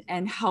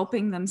and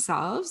helping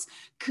themselves,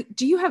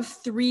 do you have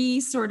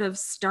 3 sort of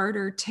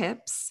starter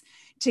tips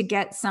to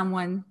get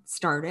someone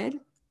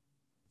started?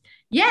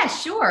 Yeah,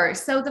 sure.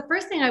 So the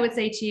first thing I would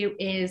say to you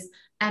is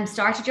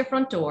start at your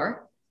front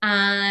door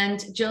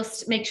and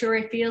just make sure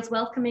it feels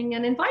welcoming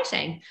and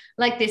inviting.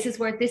 Like this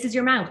is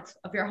your mouth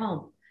of your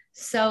home.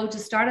 So to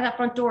start at that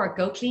front door,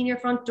 go clean your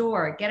front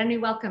door, get a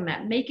new welcome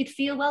mat, make it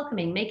feel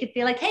welcoming, make it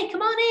feel like, hey,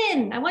 come on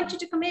in. I want you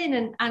to come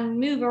in and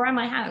move around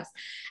my house.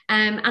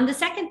 And the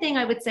second thing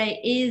I would say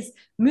is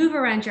move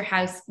around your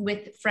house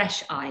with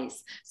fresh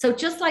eyes. So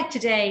just like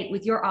today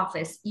with your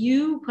office,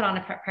 you put on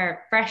a pair of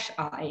fresh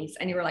eyes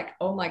and you were like,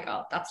 oh my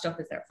God, that stuff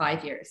is there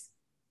 5 years.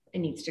 It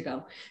needs to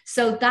go.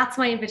 So that's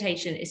my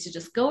invitation, is to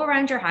just go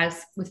around your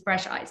house with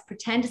fresh eyes.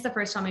 Pretend it's the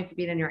first time you've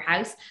been in your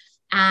house.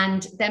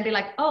 And then be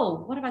like,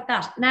 oh, what about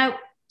that? Now,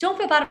 don't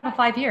feel bad about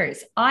 5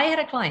 years. I had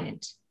a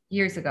client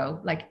years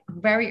ago, like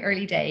very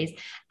early days,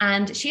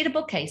 and she had a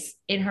bookcase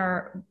in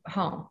her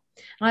home.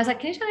 And I was like,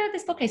 can you tell me about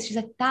this bookcase? She's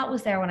like, that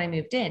was there when I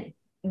moved in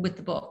with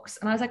the books.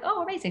 And I was like,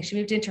 oh, amazing. She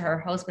moved into her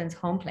husband's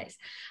home place.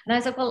 And I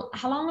was like, well,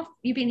 how long have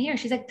you been here?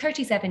 She's like,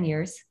 37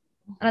 years.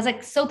 And I was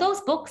like, so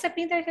those books have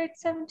been there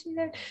 37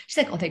 years? She's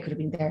like, oh, they could have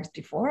been there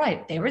before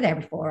they were there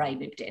before I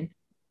moved in.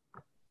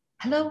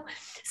 Hello.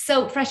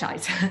 So fresh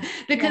eyes,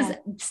 because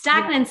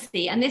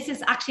stagnancy, and this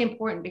is actually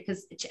important,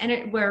 because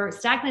where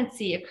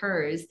stagnancy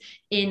occurs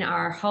in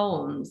our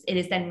homes, it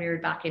is then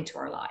mirrored back into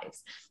our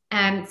lives.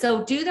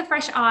 So do the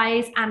fresh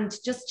eyes and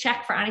just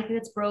check for anything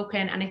that's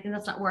broken, anything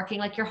that's not working.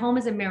 Like your home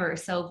is a mirror.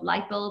 So if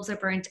light bulbs are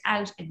burnt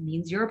out, it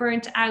means you're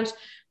burnt out.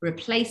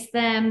 Replace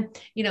them.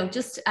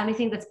 Just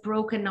anything that's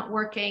broken, not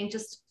working,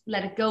 just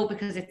let it go,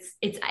 because it's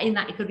in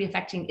that it could be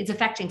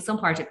affecting some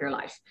part of your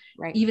life,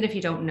 right? Even if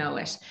you don't know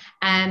it.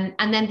 And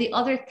then the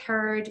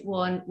third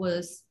one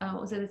was,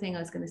 what was the other thing I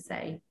was going to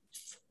say?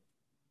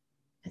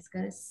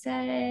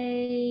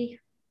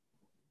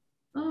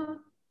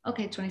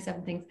 Okay,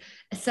 27 things.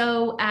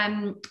 So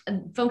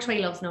Feng Shui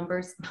loves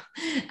numbers.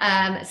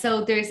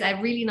 So there's a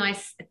really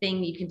nice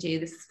thing you can do.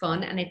 This is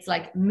fun. And it's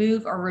like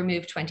move or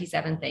remove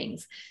 27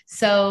 things.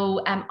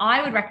 So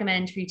I would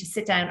recommend for you to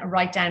sit down and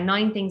write down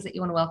 9 things that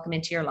you want to welcome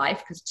into your life,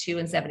 because 2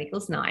 and 7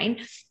 equals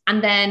 9.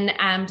 And then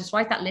just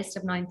write that list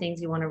of 9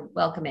 things you want to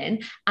welcome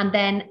in, and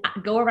then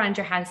go around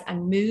your house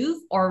and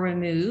move or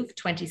remove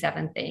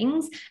 27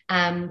 things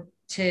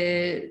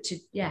to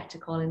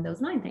call in those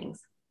 9 things.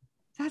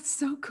 That's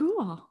so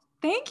cool.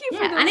 Thank you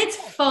for that. And it's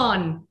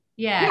fun.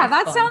 Yeah,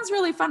 that sounds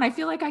really fun. I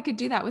feel like I could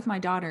do that with my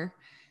daughter,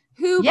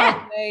 who, by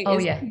the way,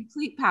 is a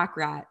complete pack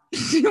rat.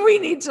 We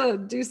need to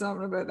do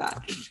something about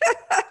that.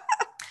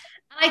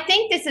 I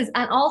think this is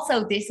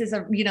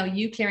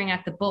you clearing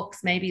out the books.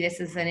 Maybe this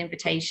is an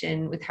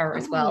invitation with her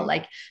as well.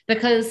 Like,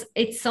 because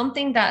it's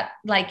something that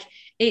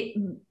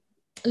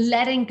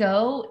letting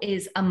go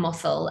is a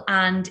muscle.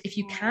 And if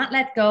you can't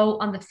let go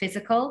on the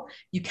physical,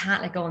 you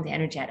can't let go on the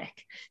energetic.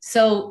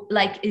 So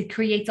like it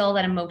creates all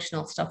that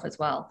emotional stuff as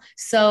well.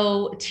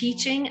 So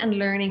teaching and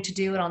learning to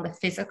do it on the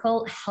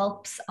physical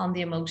helps on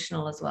the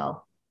emotional as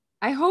well.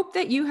 I hope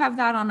that you have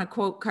that on a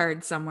quote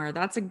card somewhere.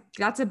 That's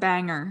a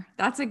banger.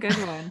 That's a good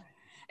one.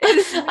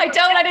 I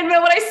didn't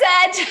know what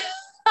I said.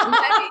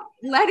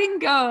 letting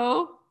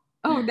go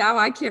Oh, now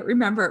I can't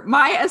remember.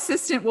 My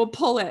assistant will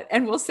pull it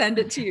and we'll send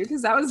it to you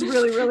because that was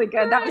really, really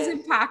good. That was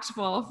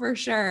impactful for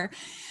sure.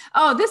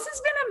 Oh, this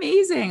has been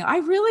amazing. I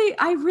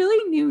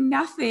really knew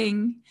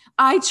nothing.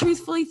 I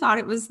truthfully thought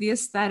it was the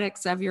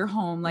aesthetics of your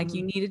home. Like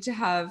you needed to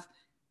have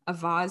a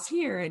vase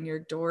here and your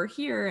door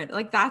here. And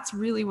like, that's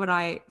really what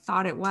I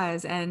thought it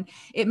was. And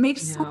it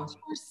makes so much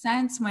more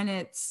sense when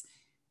it's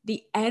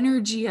the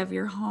energy of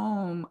your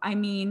home. I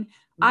mean,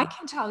 I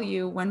can tell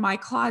you when my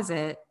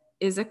closet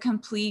is a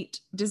complete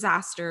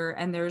disaster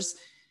and there's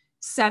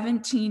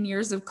 17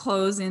 years of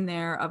clothes in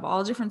there of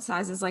all different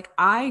sizes, like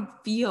I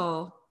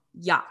feel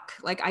yuck.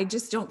 Like I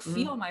just don't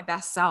feel my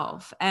best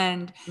self.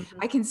 And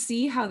I can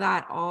see how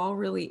that all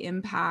really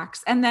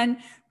impacts. And then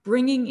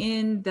bringing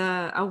in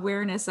the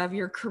awareness of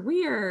your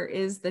career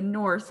is the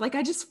north. Like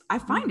I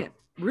find it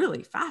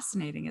really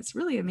fascinating. It's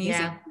really amazing.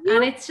 Yeah.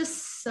 And it's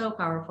just so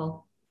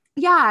powerful.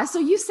 Yeah. So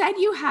you said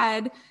you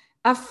had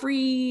a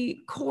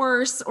free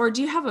course, or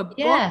do you have a book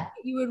that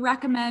you would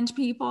recommend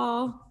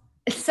people?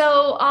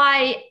 So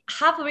I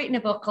have written a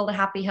book called The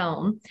Happy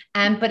Home,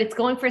 but it's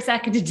going for a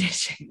second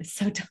edition.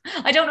 So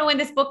I don't know when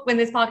this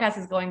podcast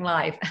is going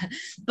live,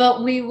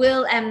 but we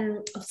will.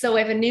 So we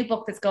have a new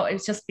book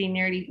it's just been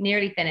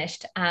nearly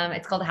finished.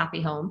 It's called The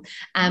Happy Home.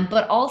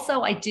 But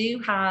also I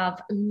do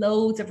have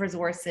loads of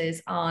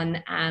resources on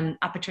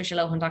at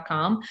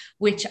patricialohan.com,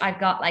 which I've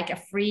got like a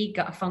free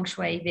feng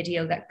shui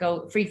video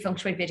free feng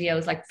shui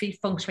videos, like free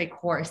feng shui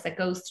course that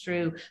goes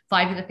through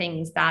 5 of the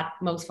things that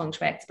most feng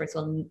shui experts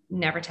will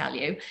never tell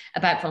you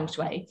about feng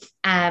shui.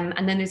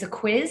 And then there's a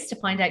quiz to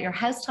find out your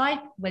house type,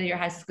 whether your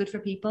house is good for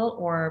people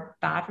or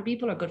bad for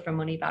people, or good for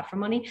money, bad for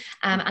money.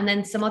 And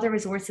then some other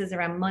resources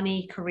around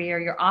money, career,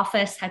 your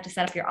office, how to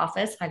set up your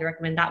office. Highly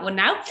recommend that one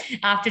now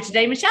after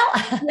today, Michelle.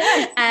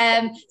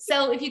 Yes.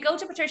 So if you go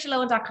to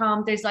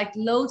patricialohan.com, there's like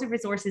loads of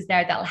resources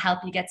there that'll help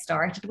you get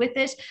started with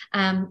it.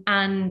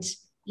 And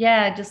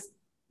yeah, just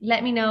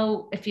let me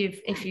know if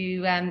you've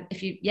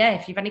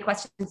any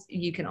questions.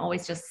 You can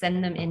always just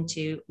send them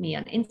into me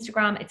on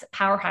Instagram. It's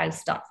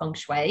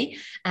powerhouse.fengshui,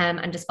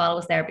 and just follow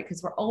us there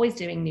because we're always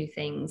doing new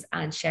things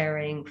and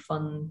sharing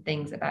fun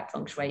things about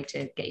feng shui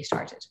to get you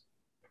started.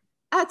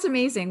 That's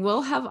amazing.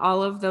 We'll have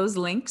all of those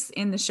links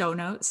in the show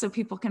notes so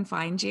people can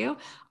find you.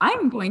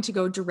 I'm going to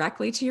go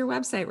directly to your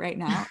website right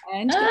now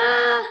and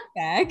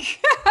bag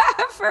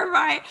for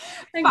my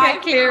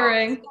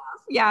clearing.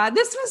 Yeah,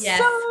 this was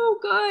so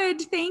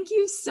good. Thank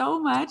you so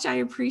much. I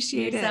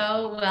appreciate it. You're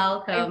so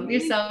welcome.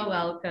 You're so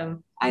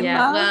welcome.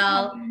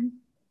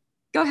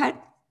 Go ahead.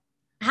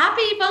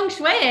 Happy feng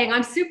shuiing.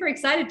 I'm super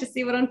excited to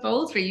see what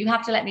unfolds for you. You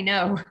have to let me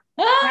know.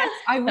 Yes,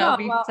 I will. That'll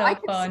be so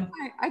fun.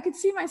 I could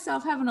see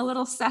myself having a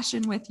little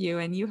session with you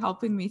and you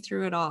helping me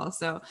through it all.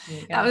 So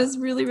that was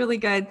really, really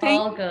good.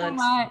 Thank you so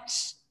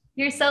much.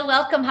 You're so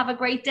welcome. Have a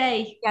great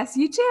day. Yes,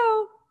 you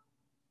too.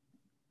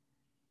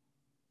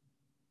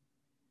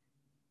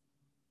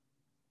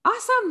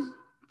 Awesome.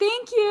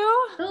 Thank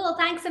you. Cool.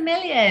 Thanks a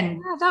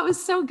million. Yeah, that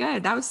was so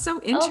good. That was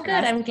so interesting. Oh,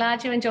 good. I'm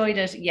glad you enjoyed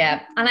it.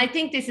 Yeah. And I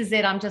think this is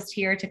it. I'm just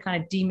here to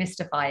kind of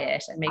demystify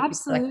it and make people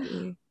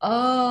like,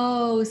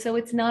 oh, so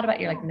it's not about,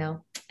 you're like,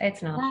 no,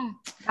 it's not. Yeah,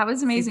 that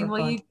was amazing.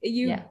 Well,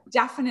 you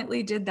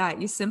definitely did that.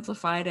 You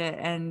simplified it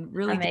and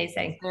really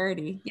amazing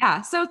clarity.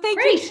 Yeah. So thank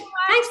you.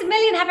 Thanks a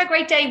million. Have a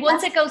great day.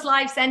 Once it goes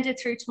live, send it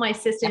through to my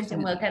assistant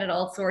and we'll get it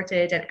all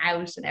sorted and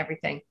out and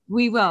everything.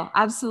 We will.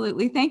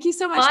 Absolutely. Thank you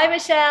so much. Bye,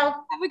 Michelle.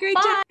 Have a great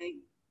day.